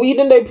got like weed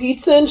in their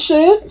pizza and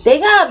shit. They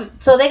got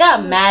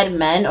Mad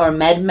Men or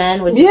Med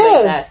Men, which is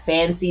like that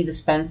fancy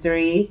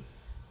dispensary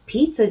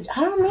pizza.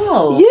 I don't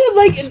know. Yeah,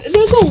 like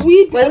there's a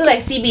weed. Was it like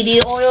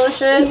CBD oil and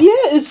shit?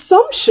 Yeah, it's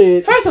some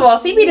shit. First of all,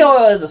 CBD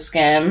oil is a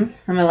scam.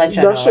 I'm gonna let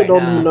you know that shit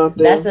don't do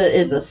nothing.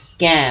 Is a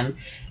scam.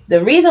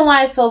 The reason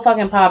why it's so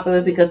fucking popular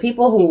is because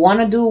people who want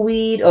to do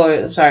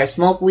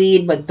smoke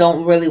weed, but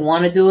don't really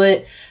want to do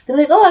it, they're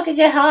like, oh, I could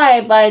get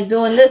high by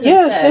doing this.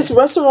 Yes, this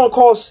restaurant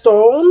called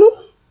Stone.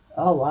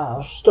 Oh,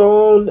 wow.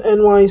 Stone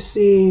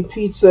NYC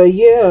Pizza,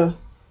 yeah.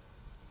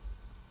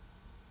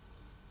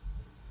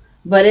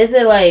 But is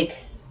it like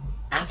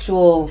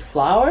actual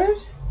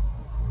flowers?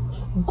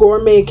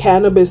 Gourmet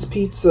cannabis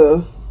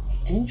pizza.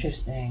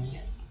 Interesting.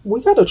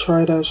 We gotta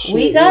try that shit.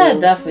 We gotta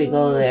definitely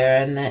go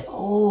there. And it's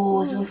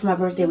for my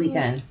birthday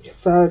weekend.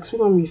 Facts. We're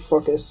gonna be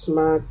fucking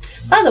smacked.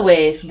 By the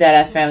way,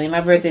 Deadass family,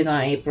 my birthday's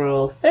on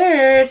April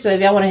 3rd. So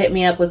if y'all want to hit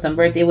me up with some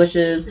birthday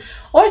wishes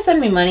or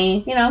send me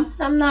money,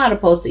 I'm not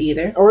opposed to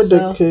either. Or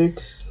dick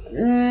pics. You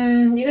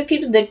can keep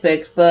the dick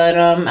pics, but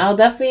I'll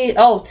definitely...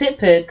 Oh, tit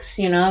pics,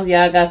 if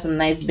y'all got some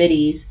nice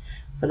biddies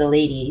for the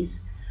ladies.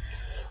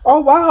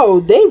 Oh,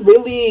 wow. They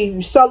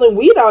really selling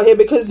weed out here,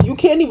 because you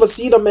can't even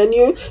see the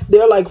menu.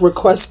 They're like,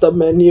 request the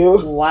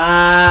menu.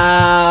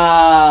 Wow.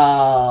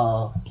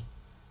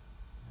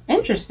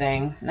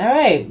 Interesting. All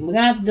right. We're going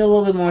to have to do a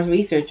little bit more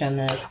research on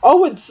this.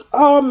 Oh,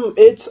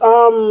 it's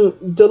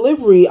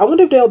delivery. I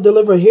wonder if they'll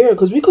deliver here,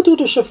 because we could do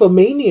the shit for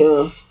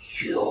Mania.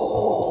 Yo.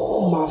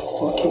 Oh, my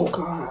fucking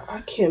God.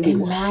 I can't be...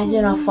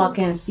 Imagine a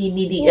fucking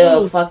CBD,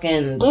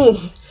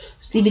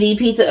 CBD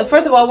pizza.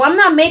 First of all, I'm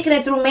not making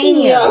it through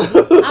Mania.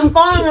 I'm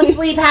falling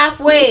asleep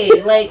halfway.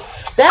 Like,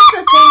 that's the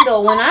thing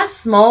though. When I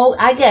smoke,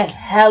 I get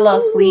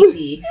hella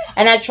sleepy,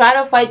 and I try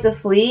to fight the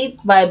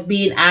sleep by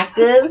being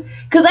active.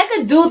 Cause I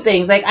could do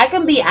things like I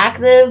can be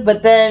active,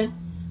 but then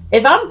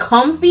if I'm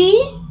comfy,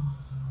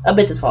 a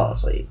bitch is falling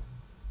asleep.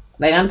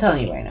 Like, I'm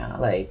telling you right now,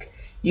 like.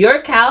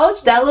 Your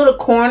couch, that little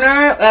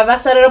corner, have I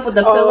set it up with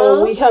the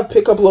pillows? We have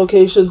pickup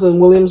locations in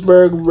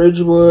Williamsburg,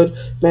 Ridgewood,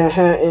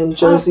 Manhattan,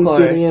 Jersey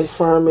City, and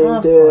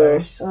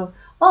Farmingdale.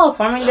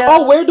 Farmingdale.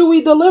 Oh, where do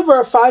we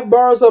deliver? 5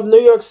 boroughs of New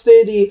York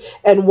City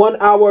and 1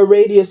 hour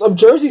radius of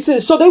Jersey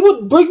City. So they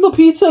would bring the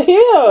pizza here.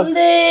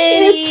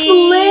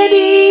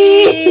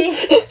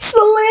 It's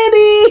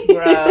litty.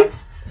 Bruh,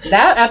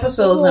 that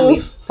episode's gonna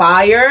be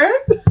fire.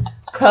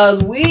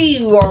 Cause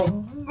we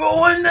were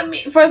going to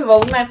meet. First of all,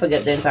 we might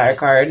forget the entire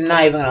card.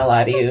 Not even gonna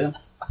lie to you.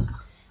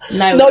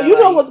 No, you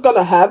know what's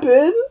gonna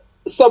happen?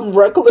 Some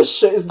reckless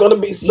shit is gonna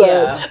be said.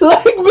 Yeah.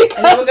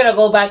 And then we're gonna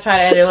go back, try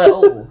to edit. Like,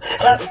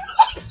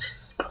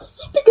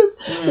 because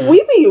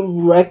we be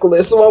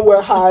reckless when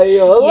we're high.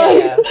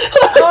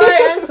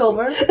 And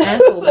sober.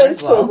 And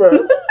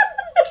sober.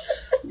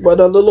 But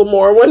a little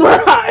more when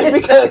we're high,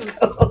 because.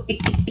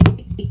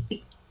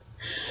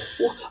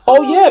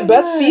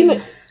 Beth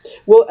Phoenix.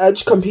 Will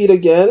Edge compete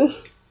again?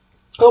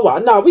 Oh wow,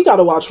 nah, we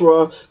gotta watch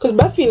Raw, because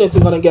Beth Phoenix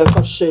is gonna get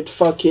her shit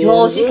fucking.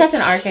 Well, she catching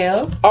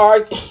RKO.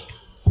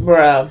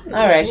 Bruh.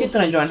 Alright, she's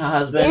gonna join her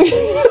husband.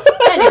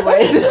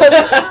 Anyways.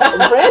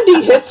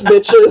 Randy hits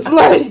bitches,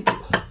 like.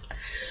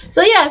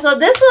 So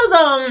this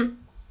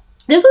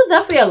was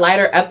definitely a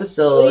lighter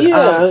episode.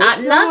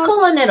 I'm not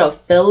calling it a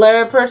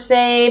filler per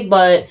se,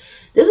 but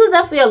this was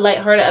definitely a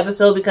lighthearted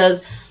episode,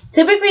 because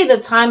typically the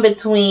time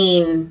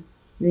between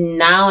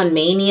now and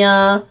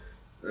Mania,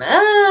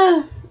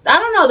 I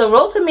don't know, the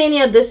road to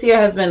Mania this year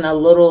has been a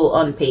little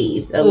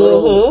unpaved, a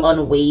little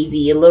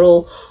unwavy, a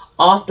little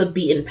off the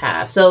beaten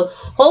path. So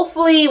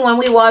hopefully when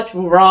we watch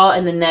Raw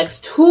in the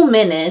next 2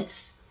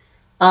 minutes,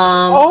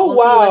 We'll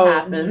see what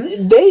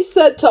happens. They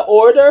said to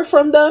order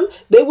from them,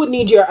 they would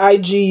need your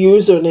IG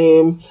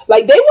username.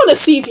 Like, they want to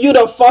see if you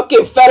the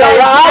fucking federal.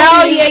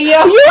 Hell yeah,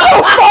 yo. You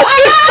the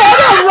fucking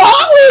federal.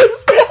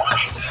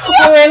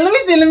 Wait,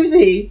 let me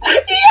see.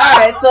 Yeah.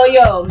 Alright, so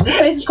yo, this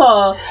place is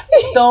called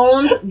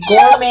Stone's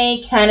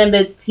Gourmet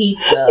Cannabis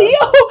Pizza.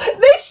 Yo,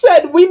 they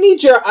said we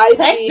need your IG.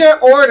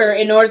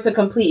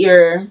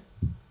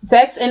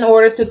 Text in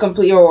order to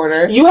complete your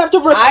order. You have to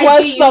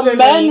request the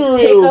menu.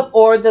 Pickup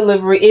or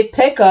delivery. If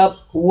pickup,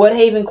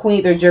 Woodhaven,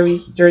 Queens, or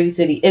Jersey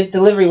City. If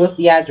delivery, what's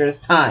the address?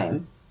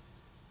 Time.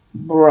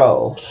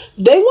 Bro.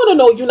 They want to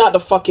know you're not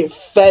the fucking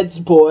feds,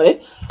 boy.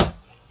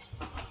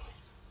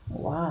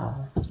 Wow.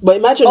 But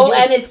imagine.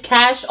 And it's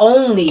cash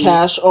only.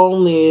 Cash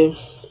only.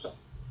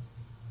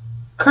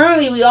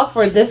 Currently, we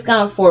offer a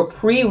discount for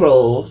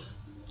pre-rolls.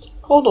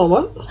 Hold on,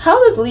 what?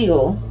 How is this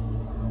legal?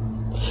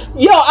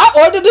 Yo,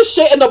 I ordered this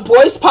shit and the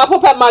boys pop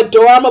up at my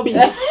door. I'm gonna be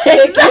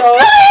sick, yo.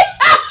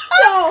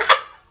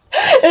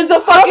 It's a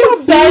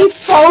fucking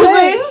fence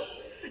frozen.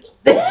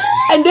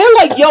 And they're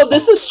like, yo,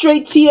 this is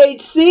straight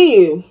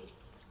THC.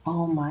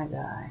 Oh my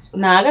god.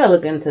 Nah, I gotta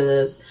look into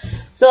this.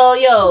 So,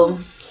 yo.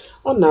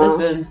 Oh, no.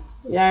 Listen,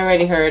 you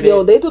already heard it.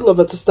 Yo, they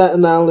deliver to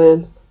Staten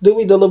Island. Do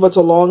we deliver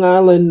to Long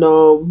Island?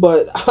 No,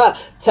 but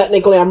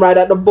technically I'm right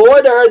at the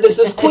border. This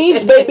is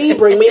Queens, baby.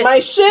 Bring me my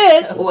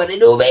shit. What it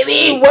do,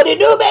 baby? What it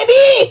do,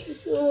 baby?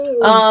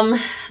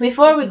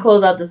 Before we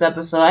close out this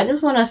episode, I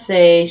just want to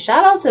say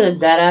shout out to the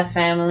Deadass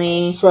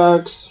family.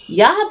 Facts.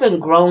 Y'all have been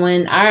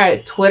growing. Our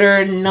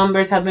Twitter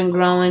numbers have been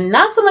growing.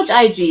 Not so much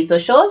IG, so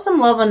show us some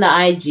love on the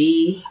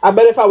IG. I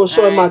bet if I was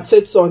showing my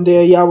tits on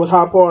there, y'all would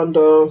hop on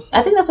though.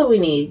 I think that's what we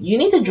need. You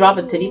need to drop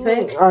a titty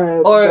pic.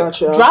 Alright, or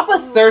gotcha. Drop a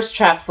thirst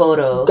trap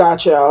photo.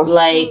 Gotcha.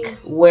 Like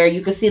where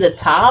you can see the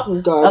top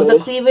of the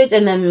cleavage,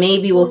 and then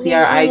maybe we'll see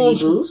our IG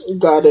boost.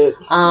 Got it.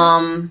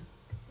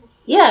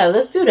 Yeah,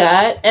 let's do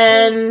that.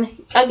 And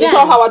again, you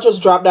saw how I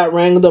just dropped that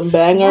random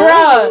banger?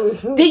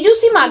 Bruh, did you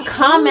see my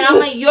comment? I'm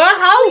like,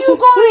 how are you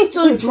going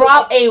to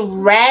drop a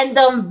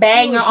random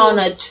banger on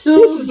a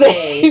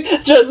Tuesday?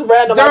 Just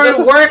random.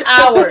 During work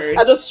hours.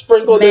 I just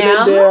sprinkled it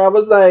in there. I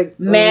was like,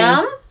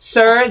 ma'am,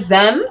 sir,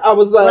 them. I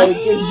was like,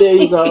 there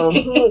you go.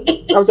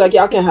 I was like,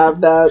 y'all can have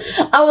that.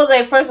 I was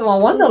like, first of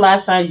all, when's the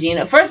last time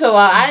Gina? First of all,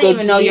 I didn't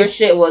even know your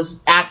shit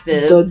was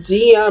active. The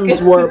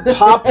DMs were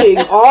popping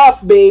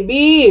off,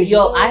 baby.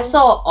 Yo, I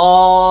saw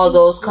all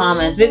those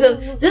comments because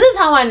this is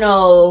how I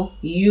know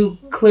you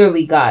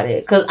clearly got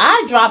it. Because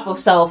I drop a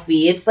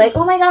selfie, it's like,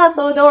 oh my god,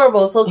 so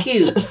adorable, so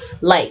cute.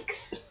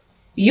 Likes.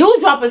 You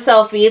drop a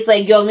selfie, it's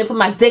like, yo, let me put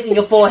my dick in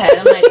your forehead.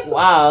 I'm like,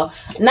 wow.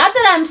 Not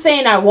that I'm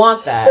saying I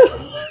want that.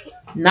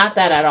 Not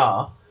that at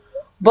all.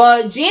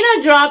 But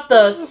Gina dropped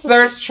the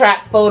thirst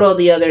trap photo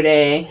the other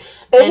day.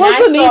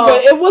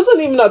 It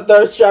wasn't even a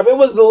thirst trap. It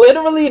was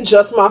literally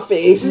just my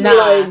face.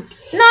 No.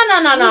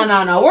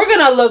 We're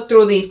gonna look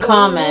through these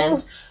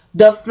comments.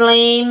 The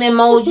flame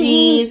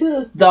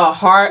emojis, the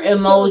heart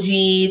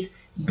emojis,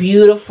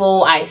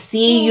 beautiful. I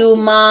see you,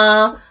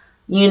 ma.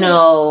 You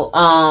know,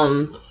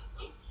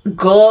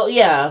 go.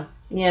 Yeah.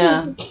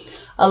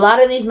 A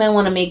lot of these men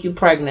want to make you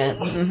pregnant.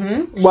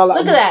 Mm-hmm. Well,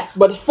 look at that.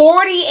 But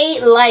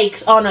 48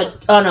 likes on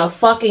a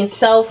fucking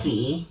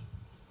selfie.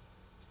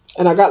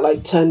 And I got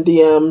like 10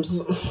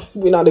 DMs.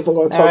 We're not even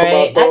going to talk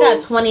about those. I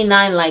got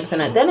 29 likes in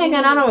it. Then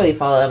again, I don't really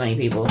follow that many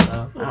people,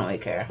 so I don't really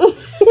care.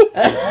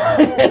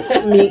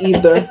 Me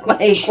either.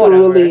 Like,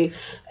 truly.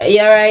 Whatever.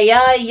 Yeah,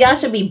 right. Y'all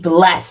should be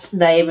blessed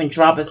that I even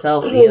drop a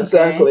selfie.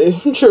 Exactly.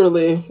 Okay?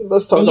 Truly.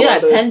 Let's talk about it.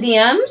 You got 10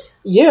 DMs?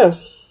 Yeah.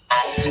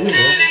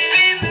 Jesus.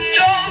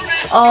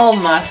 Oh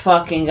my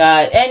fucking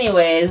god.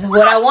 Anyways,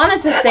 what I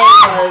wanted to say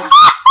was,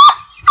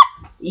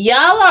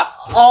 y'all are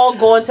all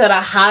going to the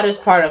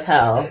hottest part of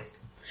hell.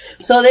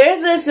 So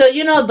there's this,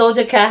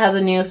 Doja Cat has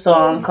a new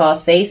song called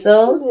Say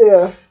So.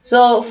 Yeah.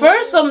 So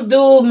first some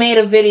dude made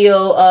a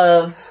video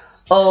of,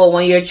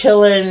 when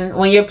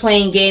you're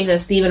playing games and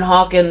Stephen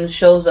Hawking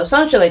shows up,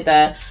 some shit like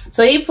that.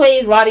 So he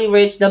plays Roddy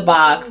Ricch the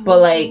box, but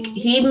like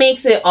he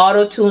makes it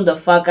auto-tuned the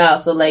fuck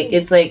out. So like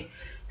it's like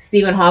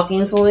Stephen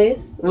Hawking's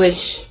voice,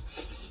 which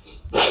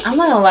I'm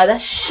not gonna lie, that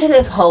shit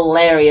is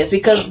hilarious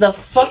because the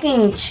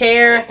fucking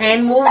chair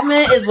hand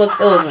movement is what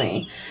kills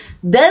me.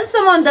 Then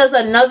someone does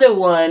another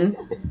one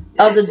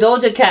of the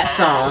Doja Cat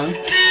song.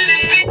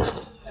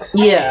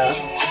 Yeah.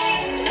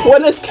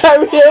 When it's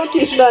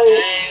karaoke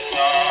night.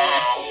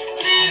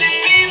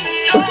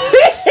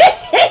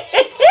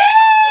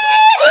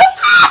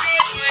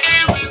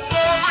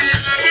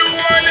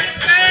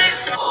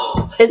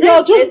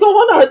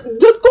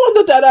 Just go on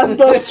the Deadass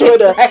Girls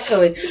Twitter.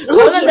 Exactly.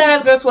 Go on the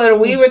Deadass Girls Twitter.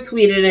 We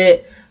retweeted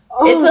it.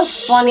 It's a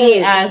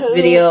funny ass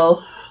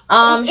video.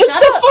 It's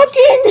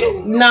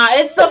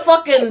the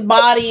fucking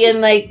body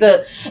and like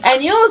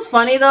and you know what's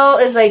funny though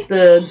is like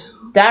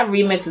that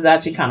remix is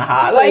actually kind of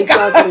hot. Like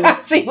exactly. I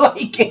actually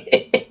like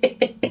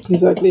it.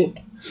 Exactly.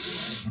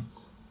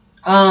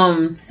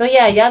 So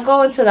yeah, y'all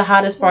go into the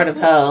hottest part of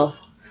hell.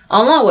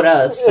 Along with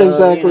us. So,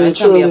 Exactly. it's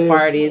going to be a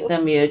party. It's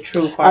going to be a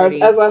true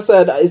party. As I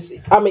said,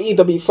 I'm going to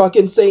either be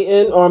fucking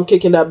Satan or I'm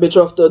kicking that bitch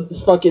off the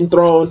fucking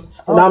throne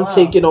and I'm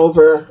taking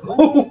over.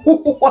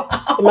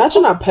 Wow.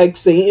 Imagine I peg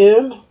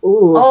Satan.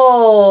 Ooh.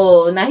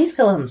 Oh, now he's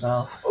killing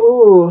himself.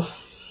 Ooh.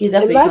 He's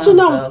definitely Imagine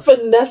I'm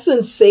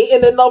finessing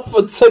Satan enough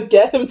to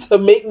get him to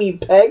make me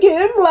peg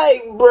him.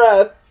 Like,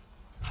 bruh.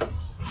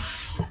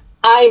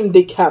 I'm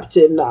the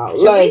captain now.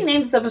 Should we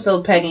name this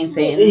episode Pegging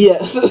Satan?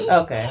 Yes.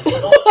 Okay.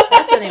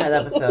 That's the name of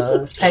the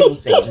episode. It's Pegging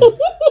Satan.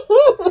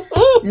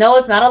 No,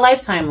 it's not a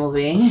Lifetime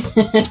movie.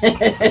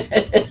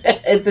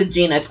 It's a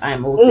Gina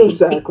Time movie.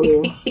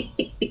 Exactly.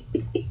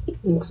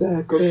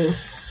 Exactly.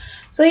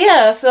 So,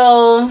 yeah.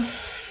 So,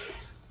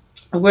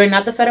 we're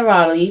not the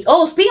federales.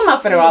 Oh, speaking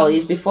about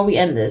federales, before we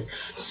end this.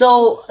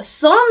 So,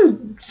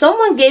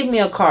 someone gave me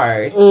a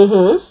card.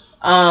 Mm-hmm.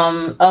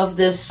 Of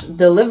this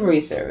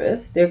delivery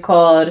service. They're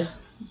called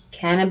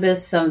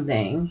Cannabis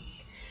something.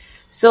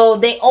 So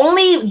they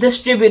only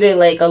distributed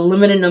like a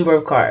limited number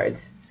of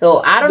cards.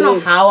 So I don't know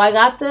how I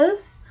got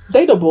this.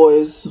 They the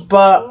boys.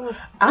 But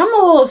I'm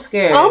a little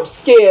scared. I'm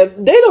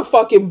scared. They the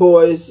fucking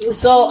boys.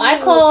 So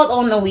I called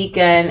on the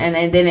weekend and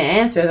they didn't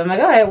answer. I'm like,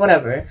 all right,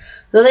 whatever.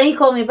 So then he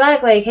called me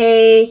back like,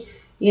 hey,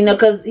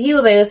 because he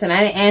was like, listen,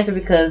 I didn't answer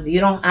because I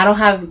don't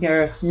have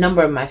your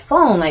number in my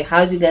phone. Like,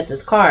 how'd you get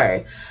this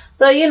card?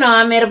 So,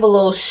 I made up a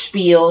little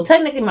spiel.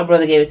 Technically, my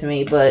brother gave it to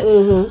me, but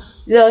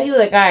so he was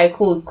like, all right,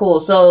 cool.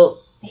 So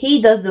he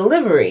does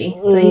delivery.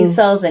 So he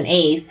sells an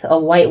eighth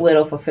of White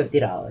Widow for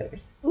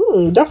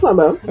 $50. That's not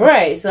bad.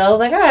 Right. So I was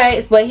like, all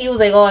right. But he was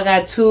like, oh, I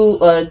got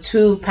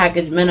two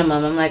package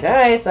minimum. I'm like, all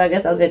right. So I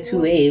guess I'll get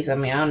 2 eighths. I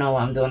mean, I don't know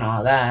why I'm doing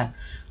all that.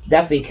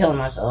 Definitely killing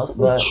myself,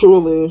 but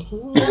truly,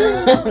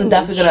 I'm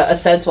definitely gonna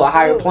ascend to a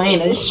higher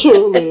plane. And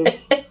truly.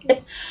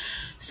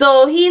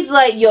 So he's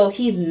like,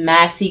 he's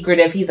mad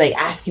secretive. He's like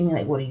asking me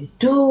like, what do you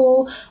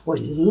do? Where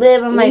do you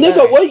live? I'm like, nigga,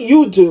 right. What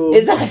you do?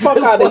 Exactly. Fuck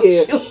out of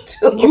here.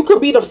 You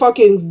could be the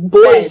fucking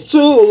boys Right.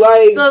 too.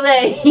 Like, so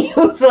then he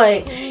was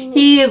like,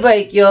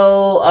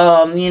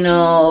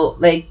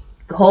 like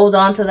hold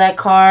on to that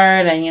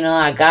card and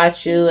I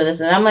got you and this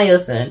and I'm like,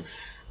 listen,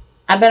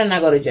 I better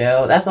not go to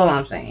jail. That's all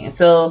I'm saying.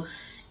 So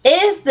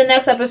if the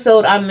next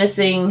episode I'm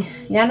missing,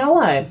 y'all know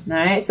why. All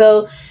right.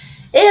 So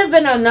it has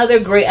been another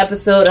great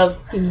episode of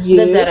the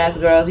Deadass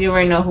Girls. You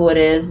already know who it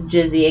is.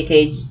 Jizzy,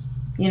 aka,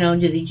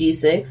 Jizzy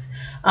G6.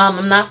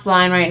 I'm not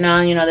flying right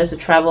now. There's a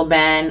travel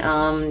ban.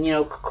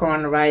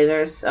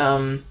 Coronavirus.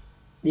 I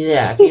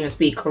can't even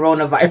speak.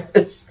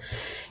 Coronavirus.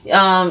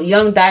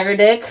 Young Dagger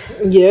Dick.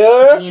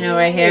 Yeah.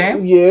 Right here.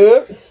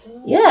 Yeah.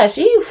 Yeah,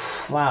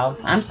 wow.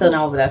 I'm still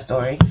not over that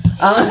story.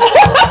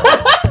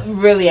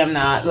 Really, I'm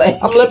not.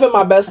 I'm living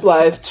my best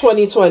life.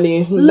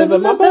 2020.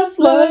 Living my best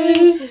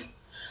life.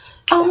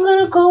 I'm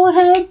gonna go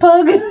ahead,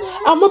 pug.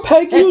 I'ma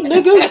peg you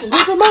niggas,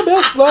 living my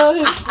best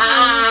life.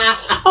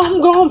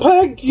 I'm gonna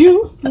peg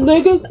you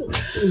niggas.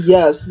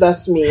 Yes,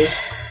 that's me.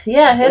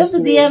 Yeah, hit us the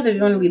DMs if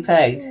you want to be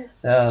pegged.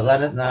 So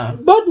let us know.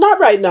 But not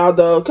right now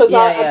though, cause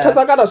I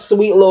got a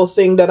sweet little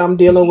thing that I'm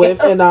dealing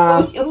with, and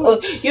you don't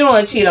want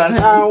to cheat on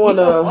him. I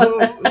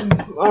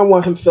don't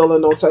want him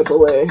feeling no type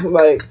of way,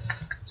 like.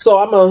 So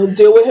I'm gonna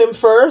deal with him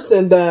first,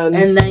 and then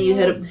you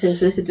hit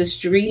the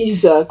streets.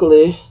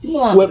 Exactly.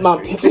 With my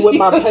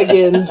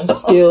pegging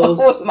skills.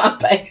 With my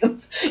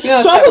peggings.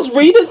 So I was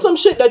reading some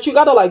shit that you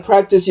gotta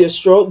practice your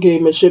stroke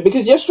game and shit,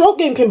 because your stroke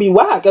game can be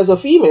whack as a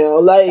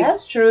female.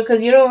 That's true,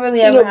 because you don't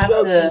really ever have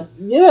to.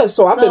 Yeah.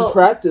 So I've been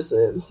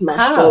practicing my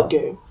stroke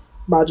game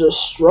by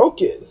just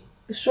stroking.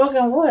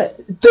 Stroking what?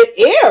 The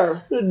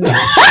air.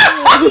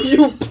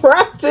 You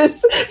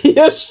practice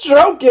your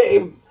stroke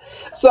game.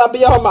 So I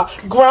be on my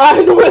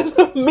grind with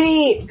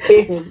me.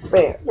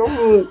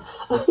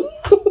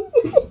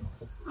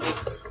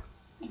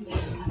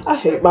 I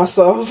hate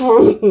myself.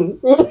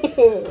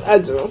 I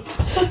do.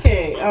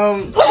 Okay.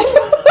 Oh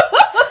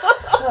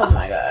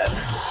my god.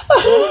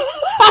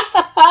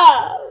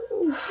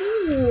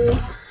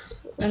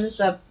 And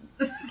stop.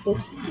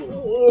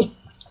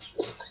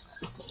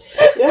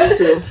 You have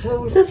to.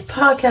 This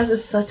podcast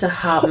is such a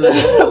hot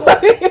mess.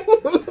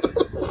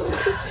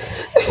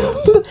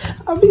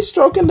 I'll be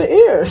stroking the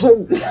air.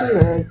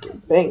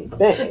 Bang,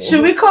 bang.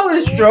 Should we call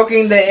it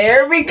stroking the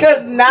air?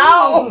 Because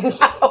now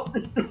I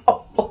don't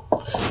know.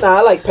 Nah,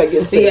 I like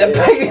pegging Satan.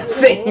 Yeah, pegging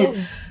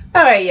Satan.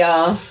 All right,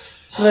 y'all.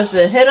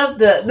 Listen, hit up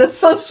the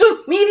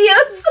social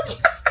medias.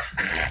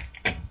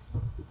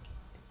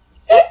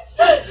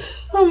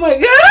 Oh my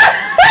god.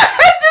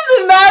 I'm just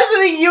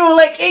imagining you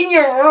in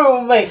your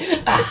room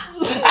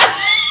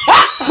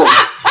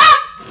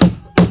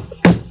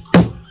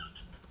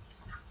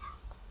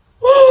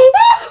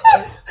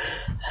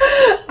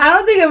I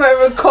don't think I've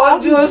ever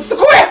called you a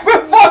square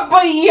before,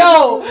 but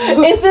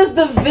it's just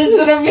the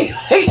vision of me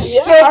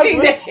stroking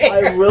the hair.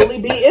 I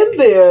really be in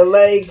there.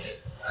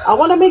 I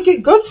want to make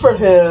it good for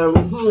him.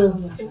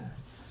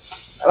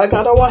 I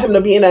don't want him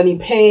to be in any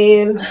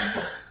pain.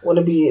 I want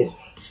to be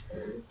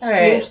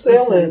smooth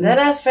sailing.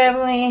 Deadass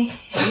family,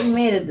 you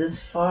made it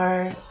this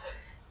far.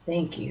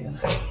 Thank you.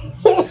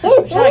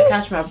 I'm trying to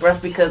catch my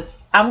breath because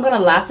I'm gonna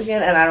laugh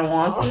again, and I don't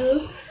want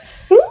to.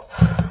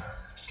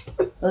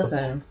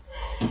 Listen,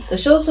 the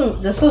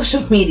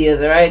social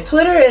medias, all right?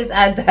 Twitter is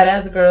at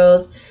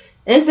DeadAssGirls.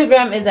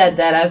 Instagram is at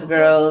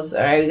DeadAssGirls.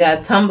 All right, we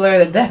got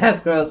Tumblr, the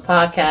DeadAssGirls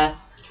podcast.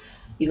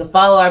 You can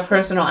follow our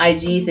personal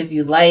IGs if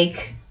you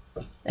like.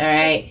 All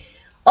right,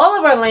 all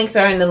of our links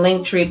are in the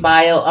Linktree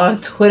bio on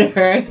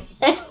Twitter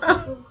and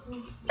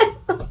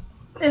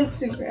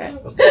Instagram.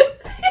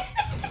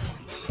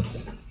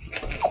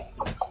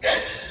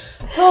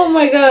 Oh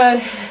my god.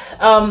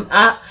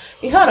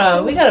 Hold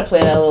on, we gotta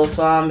play that little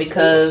song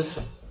because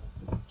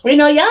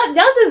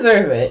y'all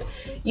deserve it.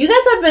 You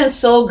guys have been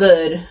so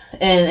good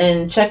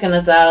in checking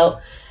us out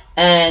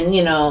and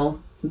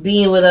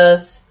being with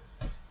us.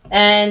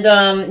 And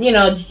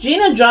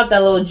Gina dropped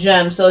that little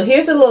gem, so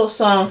here's a little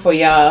song for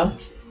y'all.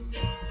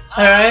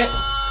 All right.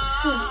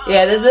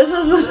 Yeah, this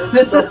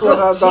is what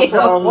I'll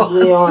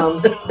be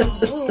on.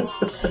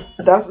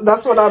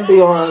 That's what I'll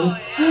be on.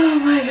 Oh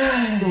my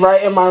god!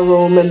 Right in my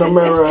room in the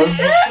mirror.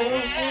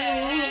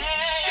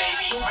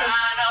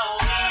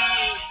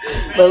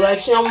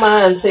 Relax your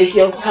mind, take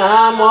your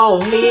time on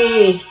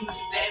me.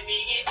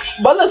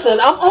 But listen,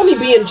 I'm only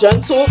being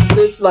gentle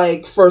this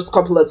first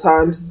couple of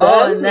times.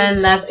 Then, and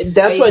then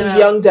that's when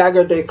Young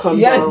Dagger Day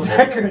comes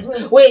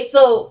out. Wait,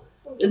 so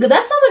that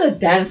sounds like a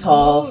dance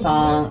hall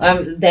song,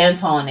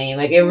 dance hall name.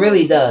 Like it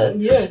really does.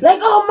 Yeah.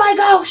 Like, oh my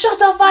god, shut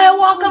the fire,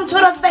 welcome to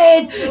the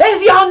stage.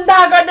 It's Young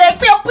Dagger Day.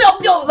 Pew pew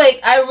pew. Like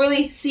I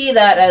really see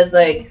that as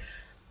like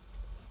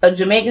a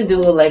Jamaican dude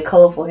with like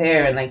colorful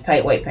hair and like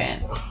tight white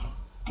pants.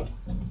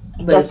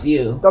 But it's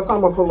you. That's how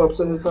I'm gonna pull up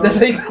to his house. That's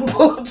how you gonna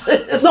pull up to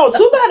his No,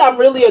 too bad I'm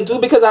really a dude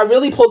because I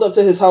really pulled up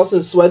to his house in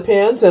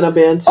sweatpants and a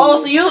band tee.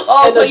 So you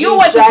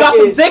went to drop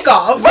his dick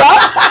off.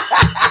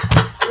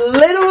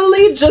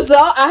 Literally,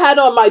 Giselle, I had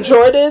on my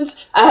Jordans,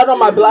 I had on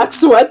my black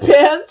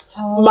sweatpants,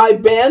 my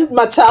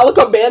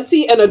Metallica band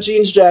tee, and a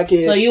jeans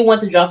jacket. So you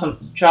went to drop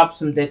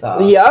some dick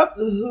off. Yep.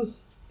 Mm-hmm.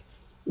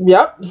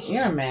 Yep.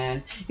 You're a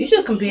man. You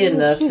should compete in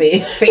the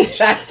Faye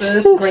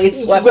Jackson's gray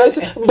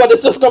sweatpants. But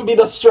it's just gonna be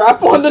the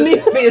strap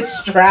underneath. Be a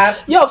strap.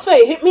 Yo,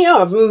 Faye, hit me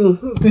up.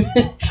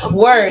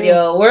 Word,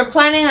 yo. We're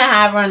planning to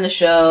have her on the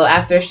show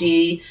after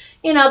she,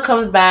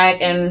 comes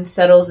back and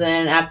settles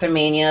in after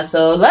Mania.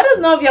 So let us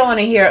know if y'all want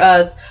to hear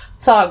us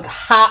talk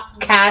hot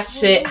cash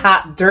shit,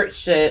 hot dirt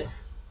shit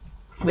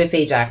with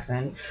Faye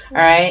Jackson. All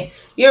right?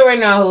 You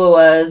already know who it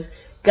was.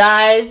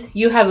 Guys,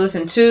 you have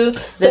listened to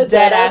the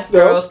Dead Ass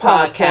Girls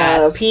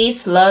podcast.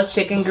 Peace, love,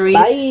 chicken grease.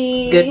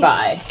 Bye.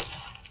 Goodbye.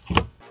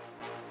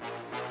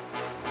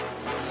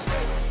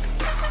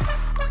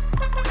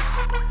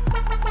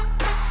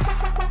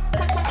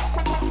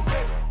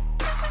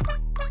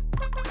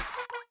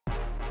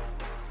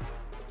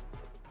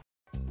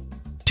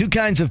 Two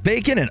kinds of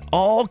bacon and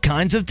all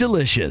kinds of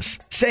delicious.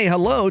 Say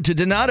hello to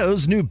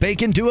Donato's new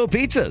Bacon Duo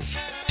pizzas.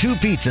 2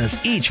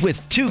 pizzas, each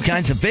with 2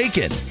 kinds of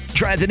bacon.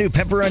 Try the new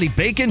Pepperoni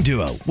Bacon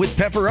Duo with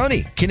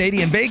pepperoni,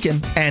 Canadian bacon,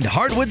 and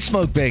hardwood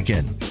smoked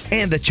bacon.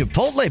 And the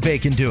Chipotle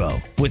Bacon Duo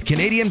with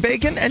Canadian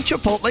bacon and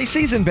Chipotle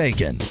seasoned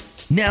bacon.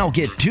 Now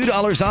get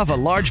 $2 off a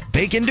large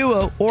Bacon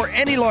Duo or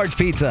any large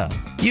pizza.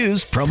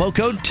 Use promo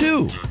code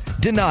 2.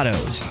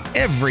 Donato's.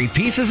 Every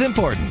piece is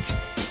important.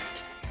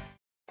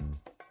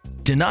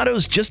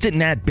 Donato's just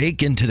didn't add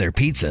bacon to their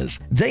pizzas.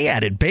 They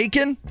added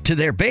bacon to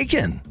their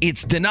bacon.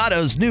 It's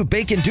Donato's new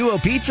Bacon Duo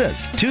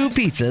pizzas. 2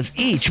 pizzas,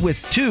 each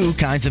with 2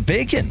 kinds of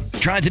bacon.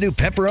 Try the new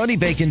Pepperoni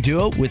Bacon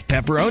Duo with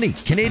pepperoni,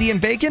 Canadian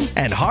bacon,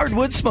 and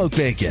hardwood smoked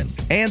bacon.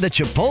 And the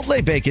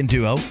Chipotle Bacon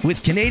Duo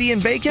with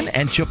Canadian bacon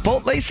and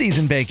Chipotle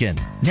seasoned bacon.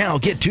 Now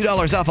get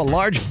 $2 off a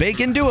large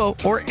Bacon Duo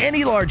or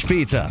any large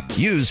pizza.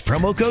 Use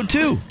promo code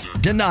 2.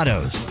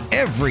 Donato's.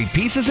 Every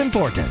piece is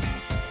important.